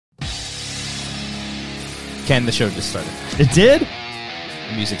Ken, the show just started. It did?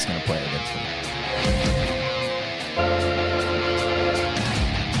 The music's going to play eventually.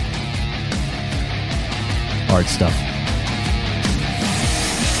 Hard stuff.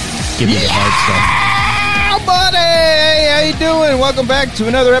 Give me the hard stuff. Buddy! How you doing? Welcome back to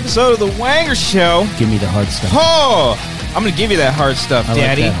another episode of The Wanger Show. Give me the hard stuff. Oh! I'm going to give you that hard stuff,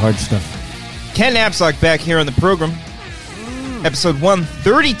 Daddy. Like that hard stuff. Ken Napzok back here on the program. Episode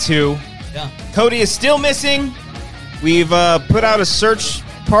 132. Yeah. Cody is still missing. We've put out a search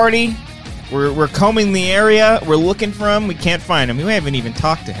party. We're combing the area. We're looking for him. We can't find him. We haven't even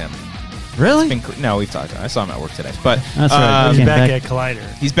talked to him. Really? No, we've talked to him. I saw him at work today. But that's right. He's back at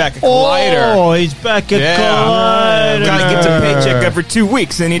Collider. He's back at Collider. Oh, he's back at Collider. Guy gets a paycheck every 2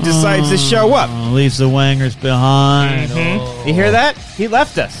 weeks, and he decides to show up. Leaves the Wangers behind. Mm-hmm. Oh. You hear that? He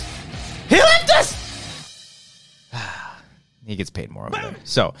left us. He left us! He gets paid more over there.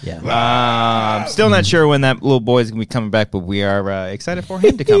 So, yeah. Still not sure when that little boy is going to be coming back, but we are excited for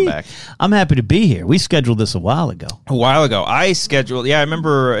him to come back. I'm happy to be here. We scheduled this a while ago. I scheduled, I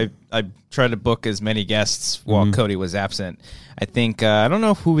remember I tried to book as many guests while Cody was absent. I think, I don't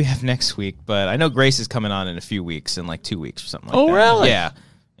know who we have next week, but I know Grace is coming on in a few weeks, in like 2 weeks or something like that. Oh, really? Yeah.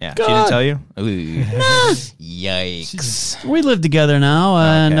 Yeah, God. She didn't tell you? Ooh. Yikes. We live together now,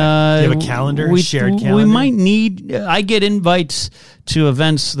 and you have a calendar, shared calendar? We might need. I get invites to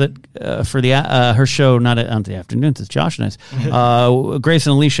events that for the her show, not on the afternoons. It's Josh and I's. Grace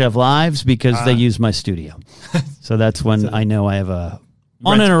and Alicia have lives because they use my studio, so that's when I know I have a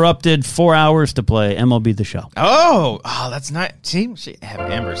uninterrupted 4 hours to play MLB The Show. Oh, that's nice. She have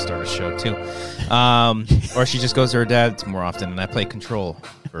Amber start a show too, or she just goes to her dad's more often, and I play Control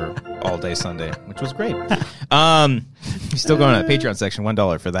for all day Sunday, which was great. Still going to the Patreon section,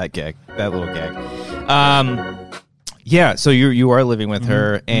 $1 for that gag, that little gag. Yeah, so you are living with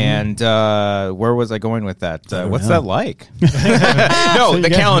her, and where was I going with that? What's that like? No,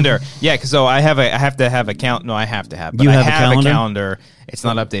 the calendar. Yeah, because I have to have a count. No, I have to have. But You I have a have calendar? It's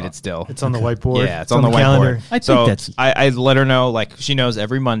not updated still. It's on the whiteboard. Yeah, it's on the whiteboard. calendar. I think that's. I let her know, like, she knows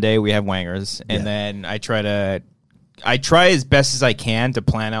every Monday we have Wangers, and then I try as best as I can to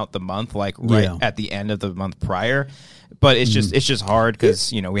plan out the month, like at the end of the month prior. But it's just hard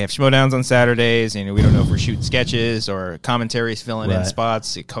because, we have Schmoedowns on Saturdays, and we don't know if we're shooting sketches or commentaries filling in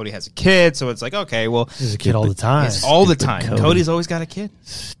spots. Cody has a kid, so it's like, okay, well. There's a kid all the time. It's all the time. Cody's always got a kid.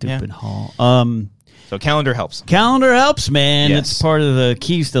 Stupid Hall. So calendar helps. Calendar helps, man. Yes. It's part of the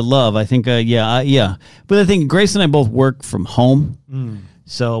keys to love. I think, yeah. But I think Grace and I both work from home.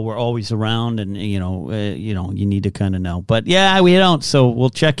 So we're always around, and, you need to kind of know. But, yeah, we don't. So we'll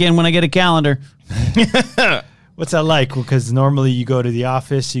check in when I get a calendar. What's that like? Because normally you go to the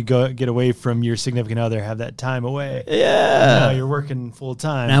office, you get away from your significant other, have that time away. Yeah. Now you're working full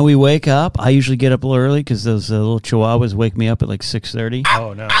time. Now we wake up. I usually get up a little early because those little chihuahuas wake me up at like 6:30.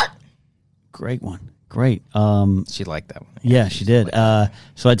 Oh, no. Great one. Great. She liked that one. Yeah, she did.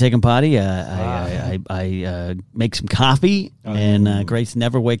 So I take him potty. I make some coffee, and Grace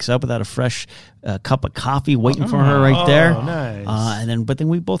never wakes up without a fresh cup of coffee waiting for her right there. Oh, nice. But then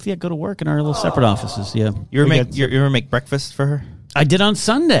we both go to work in our little separate offices. Yeah. You ever make breakfast for her? I did on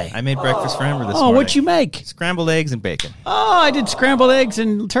Sunday. I made breakfast for Amber this morning. Oh, what'd you make? Scrambled eggs and bacon. Oh, I did scrambled eggs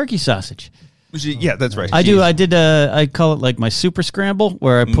and turkey sausage. Yeah, that's right. I do. I did. I call it like my super scramble,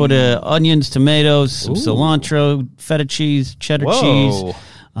 where I put onions, tomatoes, some cilantro, feta cheese, cheddar cheese,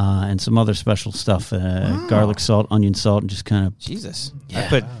 and some other special stuff. Garlic salt, onion salt, and just kind of. Jesus. Yeah. I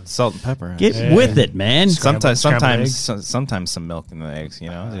put salt and pepper. Get with it, man. Sometimes some milk in the eggs. If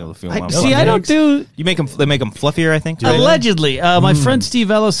you want I don't do. You make them. They make them fluffier, I think. Allegedly, my friend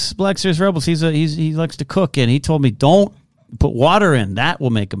Steve Ellis, Black Series Rebels, he likes to cook, and he told me don't put water in. That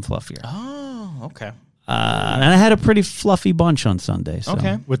will make them fluffier. Okay. And I had a pretty fluffy bunch on Sunday. So.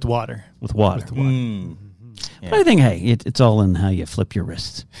 Okay. With water. With water. Yeah. But I think, hey, it's all in how you flip your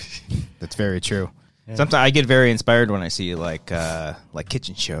wrists. That's very true. Yeah. Sometimes I get very inspired when I see like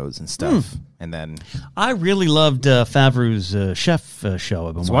kitchen shows and stuff, and then I really loved Favreau's chef show.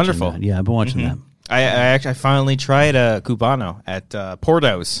 I've been watching wonderful. That. Yeah, I've been watching that. I finally tried a Cubano at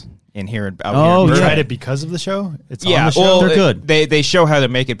Porto's in here. You tried it because of the show? It's on the show? Well, they're good. They show how to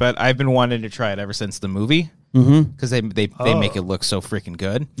make it, but I've been wanting to try it ever since the movie. Because they make it look so freaking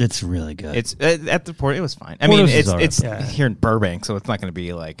good. It's really good. It's at the port. It was fine. I mean, it's here in Burbank, so it's not going to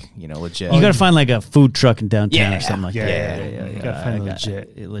be like legit. You got to find like a food truck in downtown or something like that. Yeah. You got to find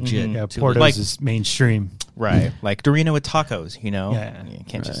legit. Yeah, Porto's is mainstream, right? Like Dorino with tacos. Yeah, you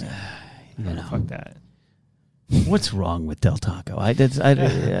can't just fuck that. What's wrong with Del Taco?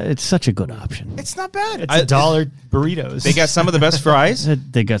 It's such a good option. It's not bad. It's $1 burritos. They got some of the best fries.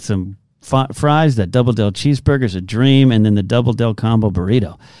 They got some fries, that Double Del cheeseburger is a dream, and then the Double Del combo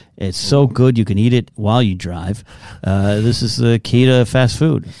burrito. It's so good you can eat it while you drive. This is the key to fast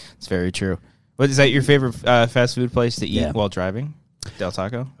food. It's very true. What is that your favorite fast food place to eat while driving? Del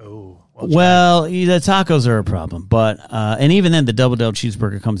Taco? Oh. Well, the tacos are a problem, but and even then, the Double Del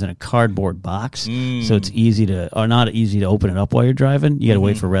cheeseburger comes in a cardboard box, so it's not easy to open it up while you're driving. You got to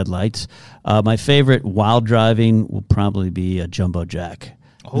wait for red lights. My favorite while driving will probably be a Jumbo Jack.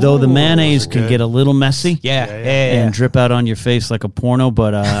 Though the mayonnaise can get a little messy, and drip out on your face like a porno,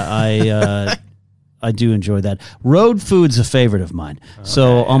 but I do enjoy that. Road food's a favorite of mine.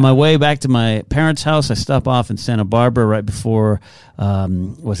 So on my way back to my parents' house, I stop off in Santa Barbara right before,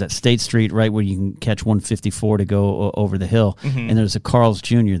 was that State Street, right where you can catch 154 to go over the hill. And there's a Carl's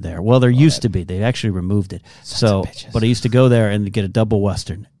Jr. there. Well, there used to be. They actually removed it. But I used to go there and get a double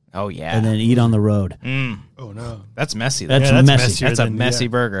Western. Oh, yeah. And then eat on the road. Oh, no. That's messy. That's messy. That's a messy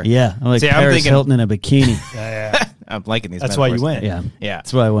burger. Yeah. I'm like Paris Hilton in a bikini. I'm liking these. That's why you went. Yeah.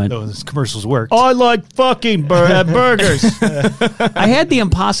 That's why I went. Those commercials worked. I like fucking burgers. I had the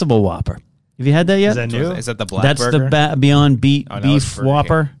Impossible Whopper. Have you had that yet? Is that new? Is that the black That's burger? the Beyond Beef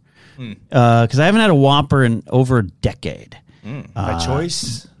Whopper. Because I haven't had a Whopper in over a decade. By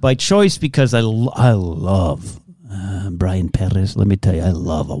choice? By choice, because I love Brian Perez. Let me tell you, I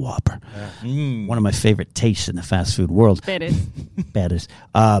love a Whopper. One of my favorite tastes in the fast food world. Perez.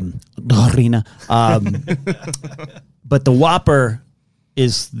 Dorina. But the Whopper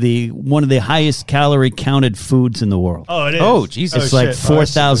is one of the highest calorie counted foods in the world. Oh, it is. Oh, Jesus. It's like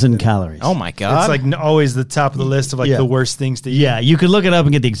 4,000 calories. Oh, my God. It's like always the top of the list of like the worst things to eat. Yeah, you could look it up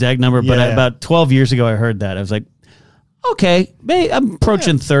and get the exact number, but about 12 years ago I heard that. I was like, okay, I'm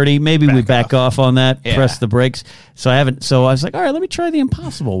approaching 30. Maybe we back off on that, press the brakes. So I was like, all right, let me try the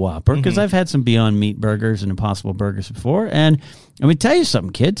Impossible Whopper, because I've had some Beyond Meat burgers and Impossible burgers before. And let me tell you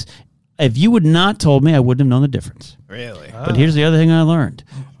something, kids. If you would not told me, I wouldn't have known the difference. Really? But here's the other thing I learned.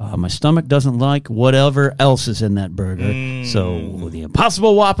 My stomach doesn't like whatever else is in that burger. So the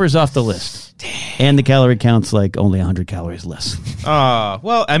Impossible Whopper's off the list. Damn. And the calorie count's like only 100 calories less.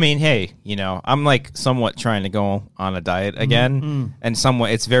 Well, I mean, hey, I'm like somewhat trying to go on a diet again. And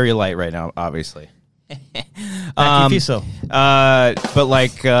somewhat, it's very light right now, obviously. So. But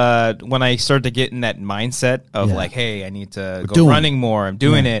like when I start to get in that mindset of like, hey, I need to go running more. I'm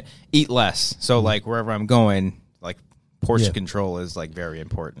doing it. Eat less. So like wherever I'm going, like portion control is like very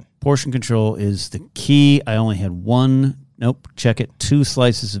important. Portion control is the key. I only had two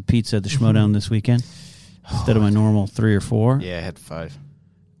slices of pizza at the Schmodown this weekend instead of my normal 3 or 4. Yeah, I had 5.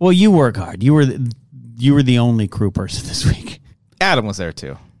 Well, you work hard. You were the only crew person this week. Adam was there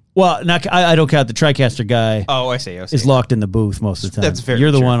too. Well, I don't count the TriCaster guy. Oh, I see. Is locked in the booth most of the time. That's very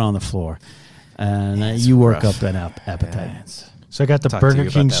You're the true. one on the floor, and you work up that appetite. So I got the Burger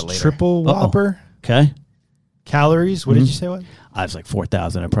King's triple Whopper. Okay. Calories. What did you say? What? I was like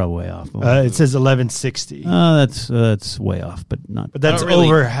 4,000. I'm probably way off. It says 1160. That's way off, but not. But that's really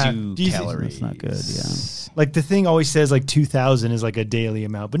over half calories. That's not good. Yeah. Like the thing always says like 2,000 is like a daily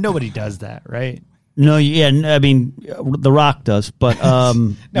amount, but nobody does that, right? No, I mean, The Rock does, but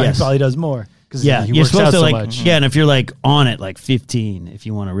no, he probably does more. You're supposed to much. Yeah, and if you're like on it, like 15, if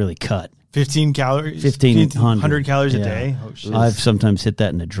you want to really cut. 15 calories? 1,500 calories a day? Oh, shit. I've sometimes hit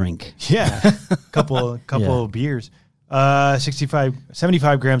that in a drink. Yeah, couple of beers.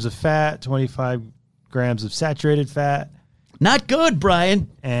 75 grams of fat, 25 grams of saturated fat. Not good,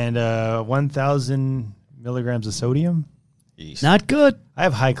 Brian. And 1,000 milligrams of sodium. Jeez. Not good. I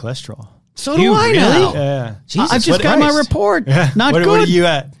have high cholesterol. So do I now. Yeah. Jesus, I've just got my report. Not good. What are you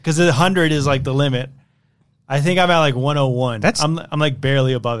at? Because 100 is like the limit. I think I'm at like 101. I'm like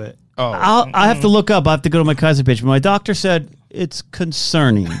barely above it. Oh, I have to look up. I have to go to my Kaiser page. But my doctor said it's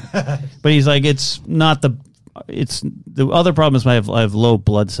concerning. But he's like, it's not the. It's the other problem is I have low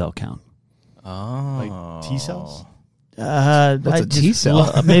blood cell count. Oh, like T cells. What's a T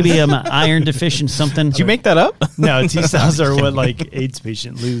cell? Maybe I'm iron deficient something. Did you make that up? No, T cells are what like AIDS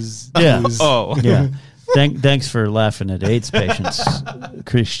patients lose. Yeah. Oh, yeah. Thanks for laughing at AIDS patients,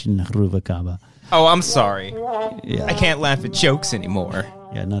 Christian Rubacaba. Oh, I'm sorry. Yeah. I can't laugh at jokes anymore.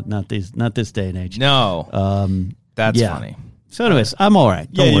 Yeah, not this day and age. No. That's funny. So, anyways, I'm all right.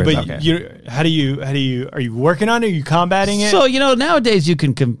 Don't worry but about it. how do you are you working on it? Are you combating it? So, nowadays you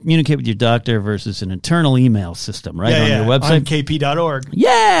can communicate with your doctor versus an internal email system, right? On your website. On kp.org.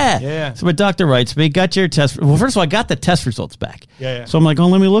 Yeah. So my doctor writes me, got your test. Well, first of all, I got the test results back. Yeah. So I'm like,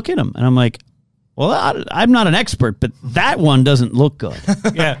 let me look at them. And I'm like, well, I'm not an expert, but that one doesn't look good.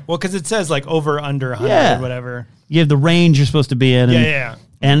 Yeah. Well, because it says like over, under 100, whatever. You have the range you're supposed to be in. And, Yeah.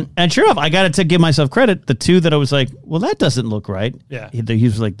 And sure enough, I got to give myself credit. The two that I was like, well, that doesn't look right. Yeah. He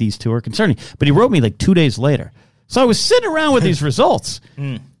was like, these two are concerning. But he wrote me like 2 days later. So I was sitting around with these results.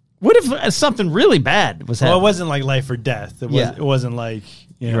 What if something really bad was happening? Well, it wasn't like life or death. It wasn't like,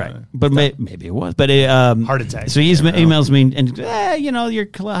 right. But maybe it was. But heart attack. So he emails me and your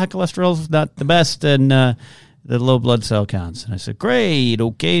cholesterol's not the best and the low blood cell counts. And I said, great,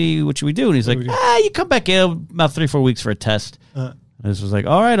 okay, what should we do? And he's like, you come back in about 3-4 weeks for a test. This was like,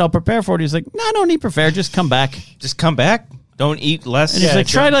 all right, I'll prepare for it. He's like, no, I don't need to prepare. Just come back. Just come back. Don't eat less. And he's like,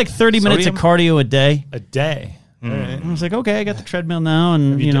 try like 30 minutes of cardio a day. A day. I was like, okay, I got the treadmill now.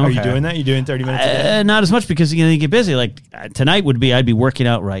 And, Are you doing that? You doing 30 minutes a day? Not as much because you get busy. Like tonight would be, I'd be working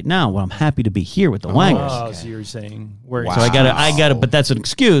out right now. Well, I'm happy to be here with the Wangers. Oh, so you're saying work. Wow. So I got to, but that's an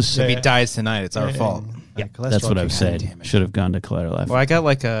excuse. If he dies tonight, it's our fault. Yeah, that's what I was saying. Should have gone to Collider Life. Well, I got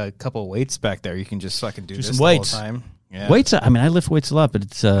like a couple weights back there. You can just fucking do this some the weights. whole time. Yeah. Weights. I mean, I lift weights a lot, but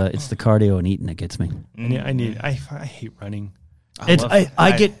it's the cardio and eating that gets me. I hate running.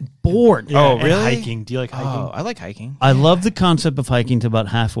 I get bored. Yeah, Oh, and really? hiking. Do you like hiking? Oh, I like hiking. I love the concept of hiking to about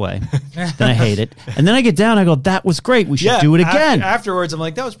halfway. Then I hate it. And then I get down, I go, that was great. We should do it again. Afterwards, I'm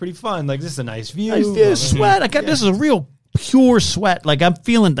like, that was pretty fun. Like, this is a nice view. I feel sweat. This is a real pure sweat. Like, I'm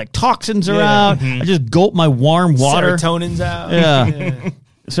feeling like toxins are out. I just gulp my warm water. Serotonin's out. Yeah.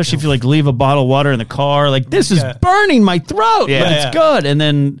 Especially if you like leave a bottle of water in the car. Like, this is burning my throat, but it's good. And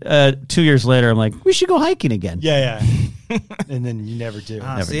then 2 years later, I'm like, we should go hiking again. Yeah. And then you never do.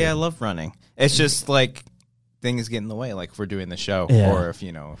 I love running. It's just like things get in the way, like if we're doing the show or if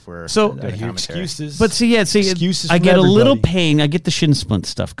we're doing your excuses. But excuses. I get a little pain. I get the shin splint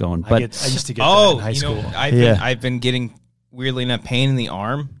stuff going. But I used to get that in high school. I've been getting weirdly enough pain in the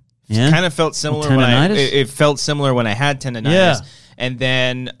arm. Yeah. Kind of felt similar when it felt similar when I had tendonitis. Yeah. And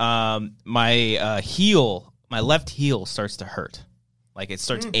then my left heel starts to hurt. Like it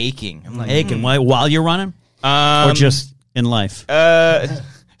starts aching. I'm like aching. Why? While you're running? Or just in life?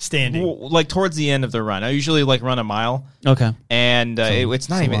 Standing. Like towards the end of the run. I usually like run a mile. Okay. And it's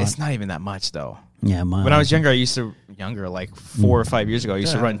not even that much though. Yeah, mile. When I was younger, like 4 or 5 years ago, I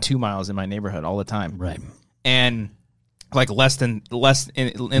used to run 2 miles in my neighborhood all the time. Right. And like less than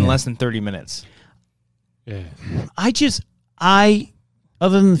 30 minutes. Yeah.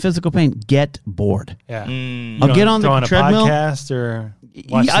 Other than the physical pain, get bored. Yeah. I'll get on the treadmill. A podcast or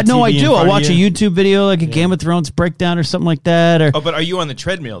I do. I'll watch a YouTube video, like a Game of Thrones breakdown or something like that. Or but are you on the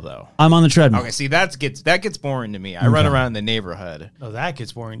treadmill though? I'm on the treadmill. Okay, see that gets boring to me. I run around in the neighborhood. Oh, that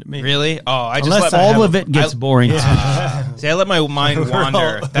gets boring to me. Really? Oh, I Unless just all of it gets boring. See, I let my mind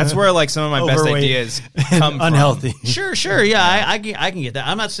wander. That's where like some of my best ideas come from. Unhealthy. Sure. Yeah, I can get that.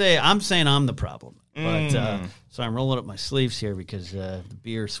 I'm saying I'm the problem, but. So I'm rolling up my sleeves here because the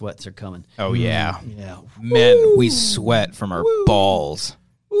beer sweats are coming. Oh, yeah. Yeah. Men, we sweat from our balls.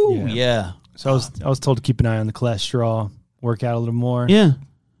 Ooh, yeah. So I was told to keep an eye on the cholesterol, work out a little more. Yeah.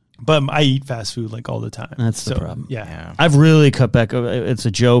 But I eat fast food like all the time. That's the problem. Yeah. I've really cut back. It's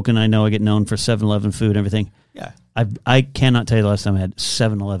a joke, and I know I get known for 7-Eleven food and everything. Yeah. I cannot tell you the last time I had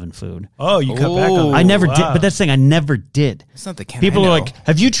 7-Eleven food. Oh, you cut back on I never did, but that's the thing, I never did. It's not the kind People are like,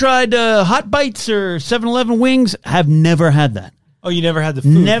 have you tried Hot Bites or 7-Eleven wings? Have never had that. Oh, you never had the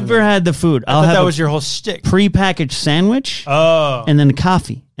food? Never had the food. I thought that was your whole shtick. Prepackaged sandwich. Oh. And then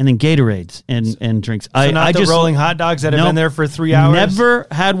coffee. And then Gatorades and drinks. So I just rolling hot dogs that have been there for 3 hours? Never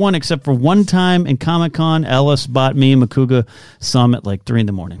had one except for one time in Comic-Con. Ellis bought me and Makuga some at like 3 in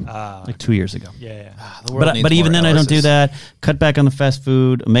the morning. Like 2 years ago. Yeah. But even then I don't do that. Cut back on the fast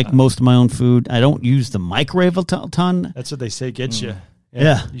food. Make most of my own food. I don't use the microwave a ton. That's what they say gets you.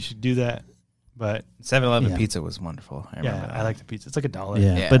 Yeah. You should do that. But 7-Eleven pizza was wonderful. I like the pizza. It's like $1.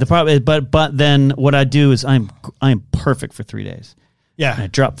 Yeah. But the problem is, but then what I do is I'm perfect for 3 days. Yeah. And I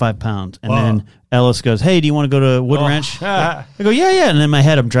drop 5 pounds. And then Ellis goes, hey, do you want to go to Wood Ranch? I go, yeah. And in my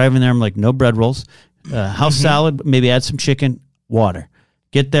head, I'm driving there. I'm like, no bread rolls, house salad, maybe add some chicken, water.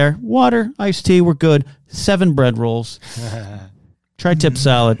 Get there, water, iced tea, we're good. 7 bread rolls. Tri-tip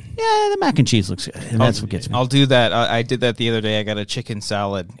salad. Yeah, the mac and cheese looks good. And that's what gets me. I'll do that. I did that the other day. I got a chicken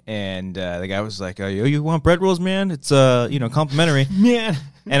salad, and the guy was like, "Oh, you want bread rolls, man? It's complimentary." Man.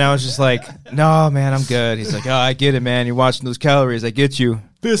 And I was just like, "No, man, I'm good." He's like, "Oh, I get it, man. You're watching those calories. I get you."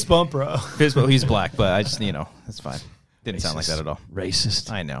 Fist bump, bro. Fist bump. He's black, but I just, that's fine. Didn't sound like that at all.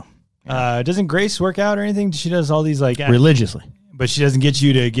 Racist. I know. Doesn't Grace work out or anything? She does all these like religiously. But she doesn't get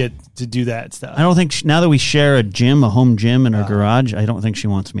you to do that stuff. I don't think now that we share a home gym in our garage, I don't think she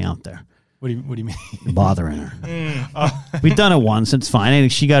wants me out there. What do you mean? Bothering her. We've done it once. It's fine.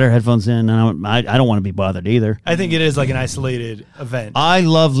 And she got her headphones in, and I don't want to be bothered either. I think it is like an isolated event. I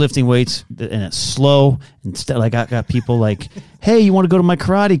love lifting weights, and it's slow. Instead, like I got people like, "Hey, you want to go to my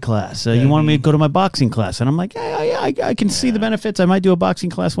karate class? You want me to go to my boxing class?" And I'm like, "Yeah, I can see the benefits. I might do a boxing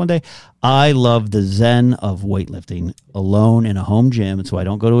class one day." I love the zen of weightlifting alone in a home gym. And so I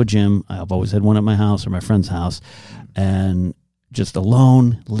don't go to a gym. I've always had one at my house or my friend's house, and just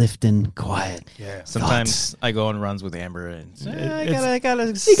alone, lifting, quiet. Yeah. Sometimes I go on runs with Amber, and I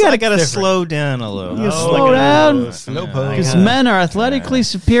gotta slow down a little. You slow down Slowpoke. because men are athletically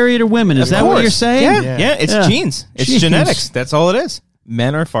superior to women. Is that what you're saying? Yeah. It's genes. It's genetics. That's all it is.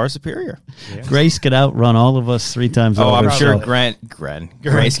 Men are far superior. Yeah. Grace could outrun all of us 3 times over. Oh, I'm sure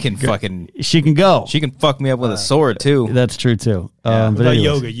Grace can fucking... She can go. She can fuck me up with a sword, too. That's true, too. What about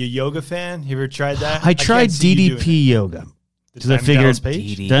yoga? You a yoga fan? You ever tried that? I tried DDP yoga. Because I figured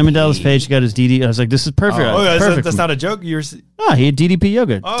Diamond Dallas Page got his DDP. I was like, this is perfect. That's not a joke. He had DDP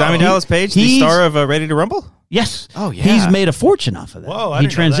yoga. Diamond Dallas Page, the star of Ready to Rumble? Yes. Oh, yeah. He's made a fortune off of that. Whoa, he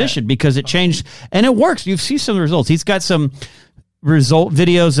transitioned because it changed, and it works. You see some of the results. He's got some result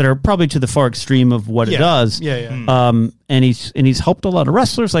videos that are probably to the far extreme of what it does. And he's helped a lot of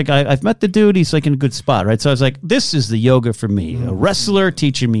wrestlers. Like I've met the dude. He's like in a good spot, right? So I was like, this is the yoga for me. A wrestler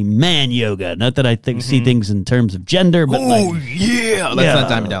teaching me man yoga. Not that I see things in terms of gender, but that's not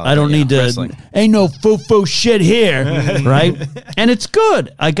Diamond Dallas. I don't need to. Wrestling. Ain't no foo shit here, right? And it's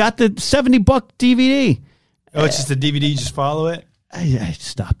good. I got the $70 DVD. Oh, it's just a DVD. You just follow it. I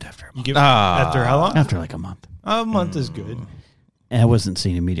stopped after a month. After how long? After like a month. A month is good. And I wasn't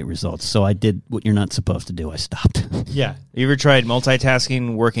seeing immediate results, so I did what you're not supposed to do. I stopped. Yeah. You ever tried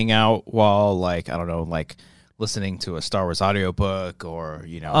multitasking, working out while, like, I don't know, like listening to a Star Wars audiobook or,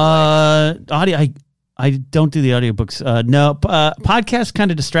 audio. I don't do the audiobooks. No, podcasts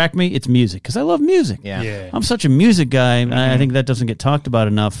kind of distract me. It's music because I love music. Yeah. I'm such a music guy. I think that doesn't get talked about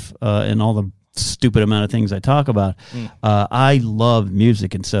enough in all the stupid amount of things I talk about. I love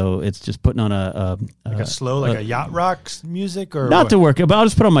music, and so it's just putting on a slow, a yacht rock music, or not to work, but I'll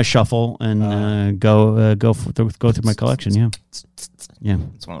just put on my shuffle and go through my collection. Yeah,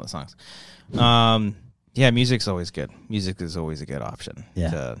 it's one of the songs. Music's always good. Music is always a good option.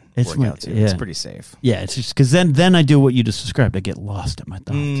 To work out to. It's pretty safe. Yeah, it's just because then I do what you just described. I get lost at my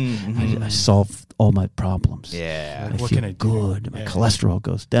thoughts. I solve all my problems. Yeah, what can I do? Good. My cholesterol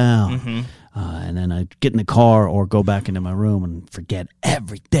goes down. And then I get in the car or go back into my room and forget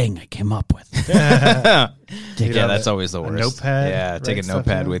everything I came up with. That's always the worst. A notepad. Yeah, take a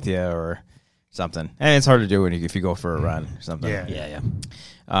notepad with you or something. And it's hard to do if you go for a run or something. Yeah.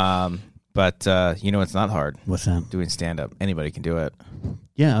 But it's not hard. What's that? Doing stand-up. Anybody can do it.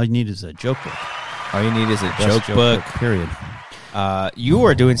 Yeah, all you need is a joke book. All you need is a joke book. Period. You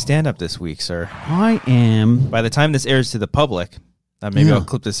are doing stand-up this week, sir. I am. By the time this airs to the public... maybe I'll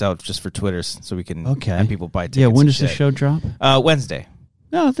clip this out just for Twitter so we can have people buy tickets. Yeah, when does the show drop? Wednesday.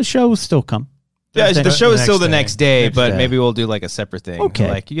 No, the show will still come. Yeah, the show is still the next day, but maybe we'll do like a separate thing. Okay.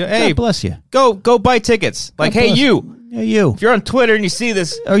 Like, hey, God bless you. Go buy tickets. Like, hey, you. Yeah, you. If you're on Twitter and you see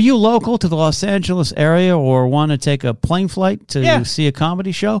this. Are you local to the Los Angeles area or want to take a plane flight to see a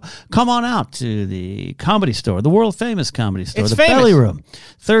comedy show? Come on out to the Comedy Store, the world-famous Comedy Store, the Belly Room.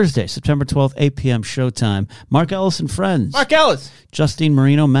 Thursday, September 12th, 8 p.m. showtime. Mark Ellis and friends. Mark Ellis. Justine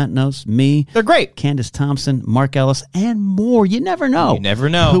Marino, Matt Knows, me. They're great. Candace Thompson, Mark Ellis, and more. You never know. You never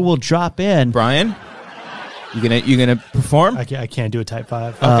know. Who will drop in. Brian? You gonna perform? I can't do a type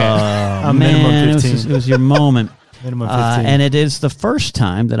 5. Okay. Man, minimum 15. It was your moment. Minimum 15. And it is the first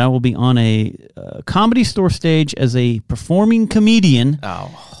time that I will be on a Comedy Store stage as a performing comedian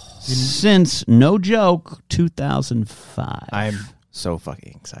since, no joke, 2005. I'm so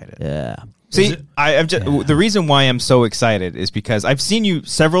fucking excited. Yeah. See, the reason why I'm so excited is because I've seen you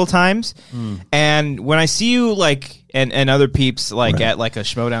several times, and when I see you and other peeps at like a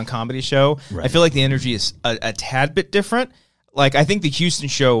Schmodown comedy show, I feel like the energy is a tad bit different. Like I think the Houston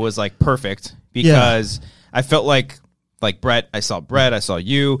show was like perfect because I felt like Brett. I saw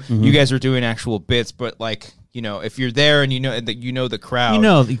you. You guys were doing actual bits, but if you're there and you know the crowd,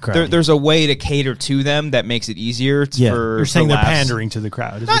 there's a way to cater to them that makes it easier. You're saying they're pandering to the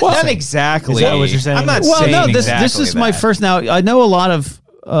crowd. Not exactly. Is that what you're saying? I'm not saying this is my first. Now I know a lot of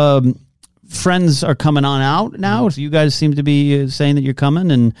friends are coming on out now. So you guys seem to be saying that you're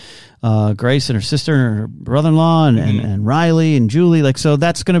coming, and Grace and her sister and her brother-in-law and Riley and Julie. So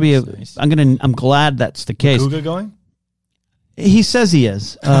that's going to be I'm glad that's the case. Kuga going? He says he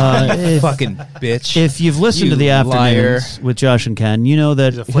is. Fucking bitch. If you've listened to the afternoons with Josh and Ken, you know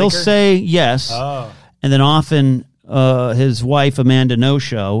that he'll say yes, and then often his wife Amanda No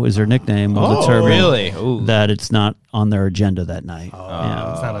Show is her nickname. Oh, really? Ooh. That it's not on their agenda that night.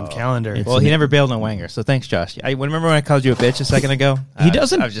 Yeah, it's not on the calendar. Well, he never bailed on Wanger, so thanks, Josh. Remember when I called you a bitch a second ago? He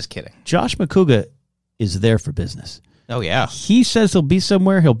doesn't. I was just kidding. Josh McCouga is there for business. Oh, yeah. He says he'll be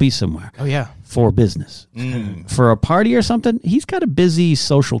somewhere, Oh, yeah. for business. For a party or something, he's got a busy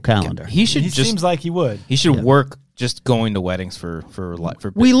social calendar. He seems like he would. He should work just going to weddings for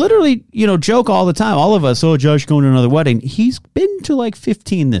we literally, joke all the time. All of us, Josh going to another wedding. He's been to like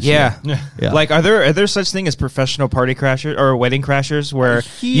 15 this year. Yeah. Like, are there such thing as professional party crashers or wedding crashers where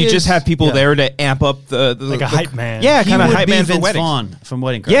you just have people there to amp up the like a hype man? Yeah, kind of hype man for Vince weddings. Vaughn from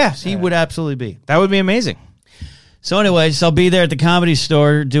Wedding Crashers. He would absolutely be. That would be amazing. So anyways, I'll be there at the Comedy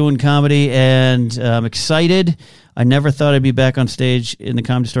Store doing comedy, and I'm excited. I never thought I'd be back on stage in the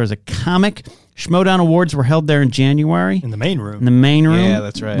Comedy Store as a comic. Schmodown Awards were held there in January. In the main room. Yeah,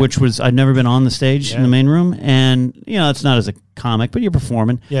 that's right. Which was, I'd never been on the stage in the main room. And, it's not as a comic, but you're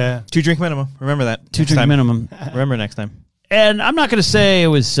performing. Yeah. 2 drink minimum. Remember that. 2 drink minimum. Remember next time. And I'm not going to say it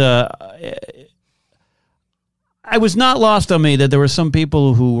was... I was not lost on me that there were some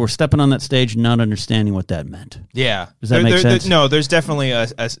people who were stepping on that stage not understanding what that meant. Yeah. Does that make sense? No, there's definitely a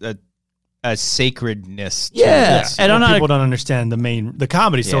sacredness to this. And people don't understand the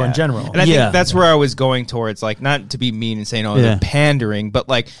Comedy Store in general. And I think that's where I was going towards, like, not to be mean and saying, they're pandering, but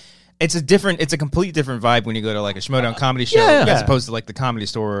like it's a complete different vibe when you go to like a Schmodown comedy show as opposed to like the Comedy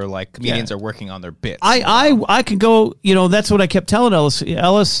Store where like comedians are working on their bits. I could go, that's what I kept telling Ellis.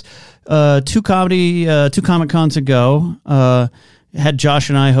 Ellis, 2 Comic Cons ago, had Josh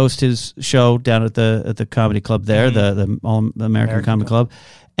and I host his show down at the comedy club there, the All American Comedy Club.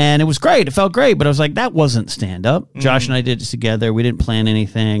 And it was great. It felt great, but I was like, that wasn't stand up. Josh and I did it together. We didn't plan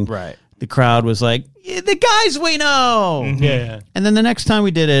anything. Right. The crowd was like, the guys we know. Yeah. And then the next time we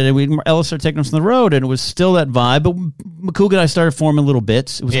did it, and Ellis started taking us on the road, and it was still that vibe. But McCouga and I started forming little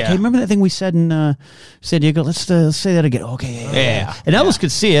bits. It was like, hey, remember that thing we said in San Diego? Let's say that again. Okay, yeah. And Ellis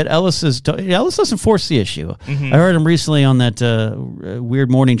could see it. Ellis doesn't force the issue. I heard him recently on that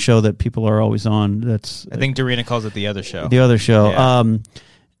weird morning show that people are always on. I think Dorina calls it The Other Show. The Other Show. Yeah.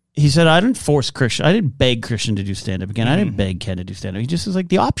 He said, I didn't force Christian. I didn't beg Christian to do stand-up again. I didn't beg Ken to do stand-up. He just was like,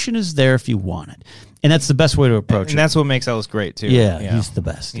 the option is there if you want it. And that's the best way to approach it. And that's what makes Ellis great, too. Yeah, he's the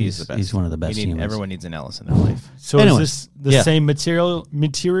best. He's the best. He's one of the best humans. Everyone needs an Ellis in their life. So anyway, is this the same material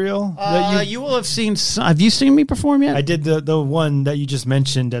that you will have seen? Have you seen me perform yet? I did the one that you just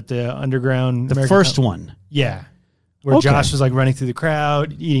mentioned at the Underground. The first one. Yeah. Where Josh was like running through the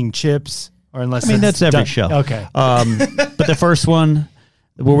crowd, eating chips. Or unless that's every show. Okay. But the first one...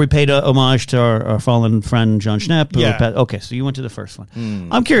 where we paid a homage to our fallen friend John Schnepp. Okay, so you went to the first one.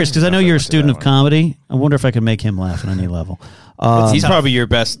 I'm curious because I know you're a student of comedy. I wonder if I can make him laugh on any level. He's probably your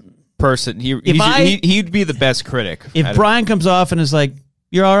best person. He'd be the best critic. If Brian comes off and is like,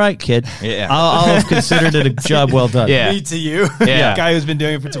 "You're all right, kid," I'll have considered it a job well done. Yeah. Me to you, guy who's been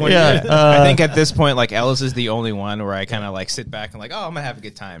doing it for 20 years. I think at this point, like Ellis is the only one where I kind of like sit back and like, I'm gonna have a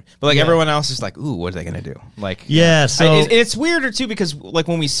good time. But like everyone else is like, ooh, what are they gonna do? Like, so it's weirder too because like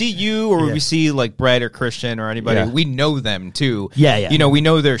when we see you or we see like Brett or Christian or anybody, we know them too. We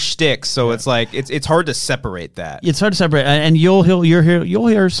know their shtick, so it's like it's hard to separate that. It's hard to separate, and you'll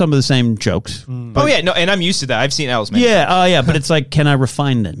hear some of the same jokes. Oh yeah, no, and I'm used to that. I've seen Ellis. But it's like, can I refine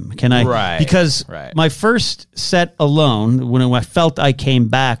them? Can I? Right. Because my first set alone, when I felt I came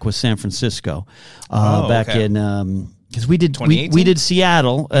back, was San Francisco. Back in because we did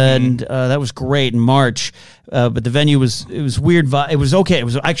Seattle and that was great in March, but the venue was weird. It was okay. It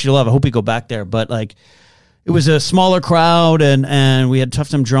was actually love. I hope we go back there, but like. It was a smaller crowd, and we had a tough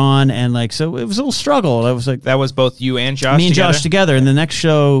time drawing, and like so it was a little struggle. I was like, that was both you and Josh. Me and Josh together, and the next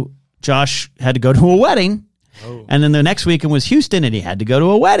show, Josh had to go to a wedding. And then the next weekend was Houston, and he had to go to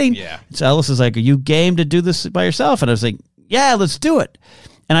a wedding. Yeah. So Ellis is like, are you game to do this by yourself? And I was like, yeah, let's do it.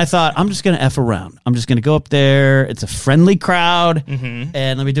 And I thought, I'm just going to F around. I'm just going to go up there. It's a friendly crowd,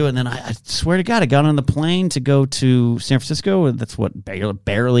 and let me do it. And then I swear to God, I got on the plane to go to San Francisco. And that's what,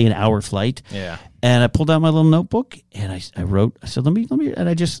 barely an hour flight. Yeah. And I pulled out my little notebook, and I wrote, I said, let me, and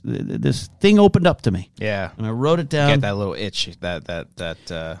I just, this thing opened up to me. Yeah. And I wrote it down. Get that little itch, and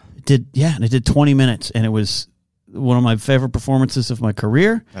it did 20 minutes, and it was one of my favorite performances of my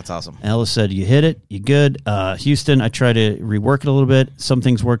career. That's awesome. Ellis said, you hit it, you good. Houston, I tried to rework it a little bit. Some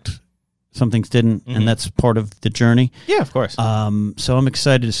things worked, some things didn't, and that's part of the journey. Yeah, of course. So I'm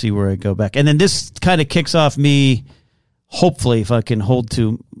excited to see where I go back. And then this kind of kicks off me, hopefully, if I can hold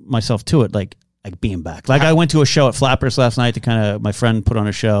to myself to it, like being back. Like I went to a show at Flappers last night to kind of, my friend put on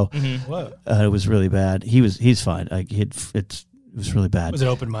a show. It was really bad. He's fine. Like It was really bad. Was it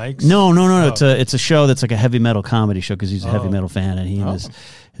open mics? No. Oh. It's a show that's like a heavy metal comedy show because he's a heavy metal fan, and he and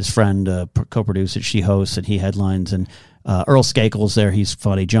his friend co-produce it. She hosts and he headlines, and Earl Skakel's there. He's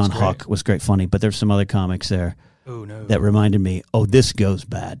funny. John Huck was great funny, but there's some other comics there that reminded me, this goes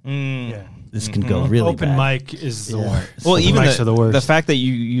bad. Yeah. This can go really open bad. mic is the worst. Well, even the fact that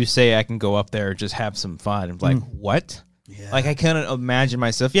you say I can go up there just have some fun. I'm like, what? Yeah. Like I couldn't imagine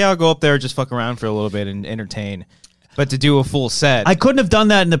myself. Yeah, I'll go up there, just fuck around for a little bit and entertain. But to do a full set, I couldn't have done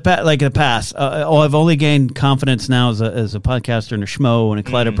that in the past. I've only gained confidence now as a podcaster and a schmo and a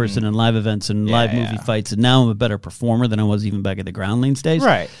collider person and live events and live movie fights, and now I'm a better performer than I was even back at the Groundlings days.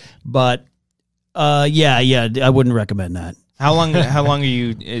 Right. But I wouldn't recommend that. How long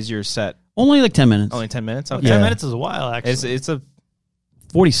is your set? Only like 10 minutes. Only 10 minutes. Okay. 10 minutes is a while. Actually, it's a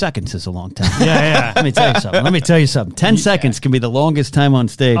 40 seconds is a long time. Yeah. Let me tell you something. 10 seconds can be the longest time on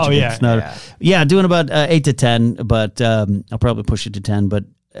stage. Oh, yeah. Doing about 8 to 10, but I'll probably push it to 10.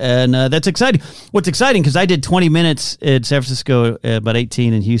 And that's exciting. What's exciting, because I did 20 minutes in San Francisco, about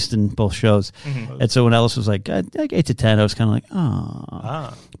 18 in Houston, both shows. Mm-hmm. And so when Ellis was like 8 to 10, I was kind of like,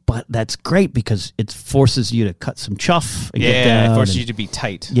 oh. But that's great because it forces you to cut some chuff and get down. It forces you to be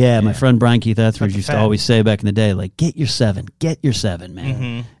tight. Yeah, my friend Brian Keith Etheridge used to always say back in the day, like, get your seven,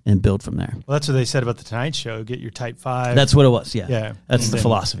 man, and build from there. Well, that's what they said about the Tonight Show. Get your type 5. That's what it was, yeah. Yeah. That's the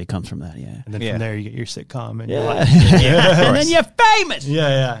philosophy comes from that, yeah. And then from there, you get your sitcom. And and then you're famous.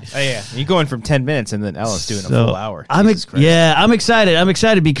 Yeah. Oh, yeah. You're going from 10 minutes and then Ellis doing a full hour. I'm excited. I'm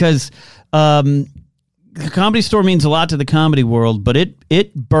excited because the Comedy Store means a lot to the comedy world, but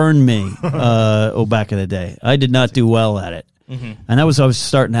it burned me back in the day. I did not do well at it. Mm-hmm. And I was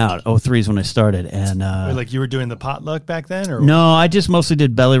starting out. 03 is when I started. And like you were doing the potluck back then? Or no, I just mostly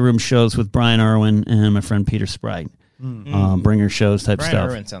did belly room shows with Brian Irwin and my friend Peter Sprite. Bringer shows type Brian stuff.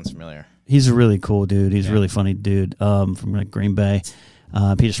 Irwin sounds familiar. He's a really cool dude. He's a really funny dude from like Green Bay.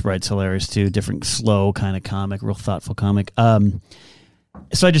 Peter Sprite's hilarious too. Different slow kind of comic, real thoughtful comic.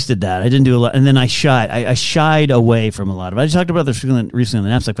 So I just did that. I didn't do a lot, and then I shied away from a lot of it. I just talked about this recently on the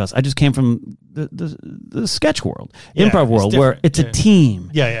Napzok Class. I just came from the sketch world, improv world, where it's a team.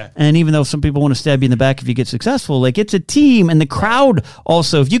 Yeah. And even though some people want to stab you in the back if you get successful, like it's a team, and the crowd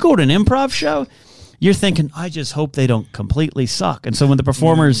also. If you go to an improv show, you're thinking, I just hope they don't completely suck. And so when the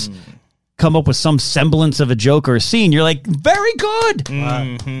performers come up with some semblance of a joke or a scene, you're like, very good.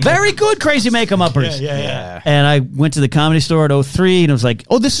 Very good, crazy make-em-uppers. Yeah. And I went to the Comedy Store at 03, and I was like,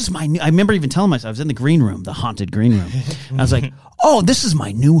 this is my new... I remember even telling myself, I was in the green room, the haunted green room. And I was like, this is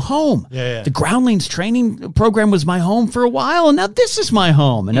my new home. Yeah. The Groundlings training program was my home for a while, and now this is my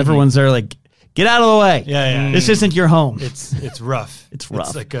home. And everyone's there like, get out of the way. Yeah. This isn't your home. It's rough. It's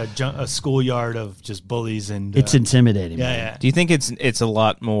rough. It's like a schoolyard of just bullies and... it's intimidating. Yeah. Do you think it's a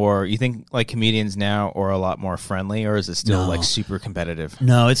lot more... You think like comedians now are a lot more friendly, or is it still like super competitive?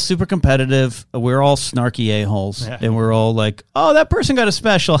 No, it's super competitive. We're all snarky a-holes, and we're all like, that person got a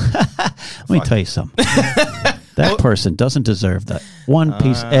special. Let me tell you something. That person doesn't deserve that one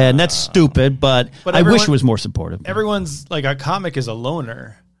piece. And that's stupid, but I wish it was more supportive. Everyone's like, a comic is a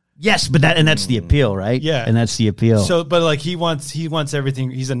loner. Yes, but that's the appeal, right? Yeah. And that's the appeal. So, but like he wants everything.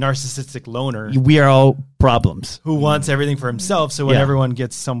 He's a narcissistic loner. We are all problems. Who wants everything for himself. So when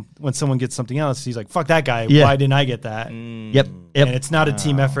when someone gets something else, he's like, fuck that guy. Yeah. Why didn't I get that? Yep. And it's not a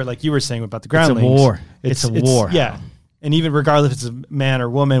team effort like you were saying about the Groundlings. It's a war. It's a war. Yeah. And even regardless if it's a man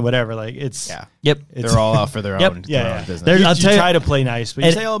or woman, whatever, like it's... Yeah. Yep. They're all out for their own business. You try to play nice, but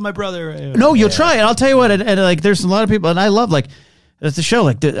you say, my brother... No, you'll try it. I'll tell you what, and like there's a lot of people, and I love like... At the show,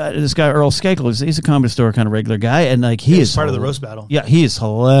 like this guy Earl Skakel, he's a Comedy Store kind of regular guy, and like he is part of the roast battle. Yeah, he is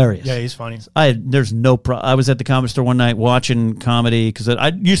hilarious. Yeah, he's funny. There's no problem. I was at the Comedy Store one night watching comedy because I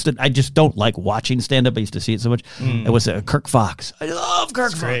just don't like watching stand up. I used to see it so much. It was Kirk Fox. I love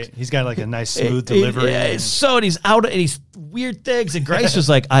Kirk Fox. Great. He's got like a nice smooth delivery. And he's out and he's weird things. And Grace was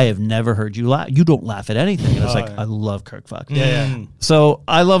like, I have never heard you laugh. You don't laugh at anything. And I was like, I love Kirk Fox. Yeah. So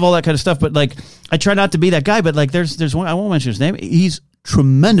I love all that kind of stuff, but like I try not to be that guy. But like there's one, I won't mention his name. He's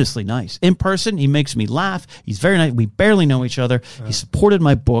tremendously nice in person. He makes me laugh. He's very nice. We barely know each other. He supported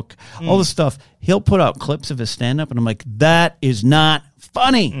my book, all this stuff. He'll put out clips of his stand-up, and I'm like, that is not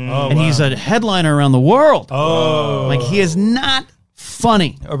funny. He's a headliner around the world. Like, he is not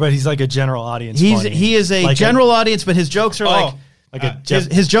funny. But he's like a general audience. He is a general audience, but his jokes are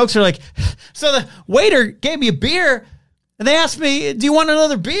his jokes are like, so the waiter gave me a beer, and they asked me, do you want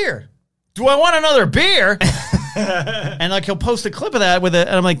another beer? Do I want another beer? And like he'll post a clip of that and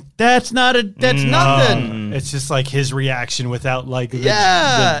I'm like, that's nothing. It's just like his reaction without like the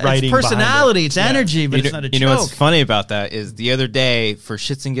writing, it's personality, it's energy, but it's not a joke. You know what's funny about that is the other day for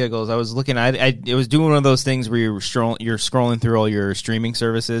shits and giggles, I was looking. It was doing one of those things where you're scrolling through all your streaming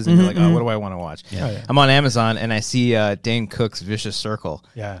services and you're like, oh, what do I want to watch? Yeah. I'm on Amazon and I see Dane Cook's Vicious Circle.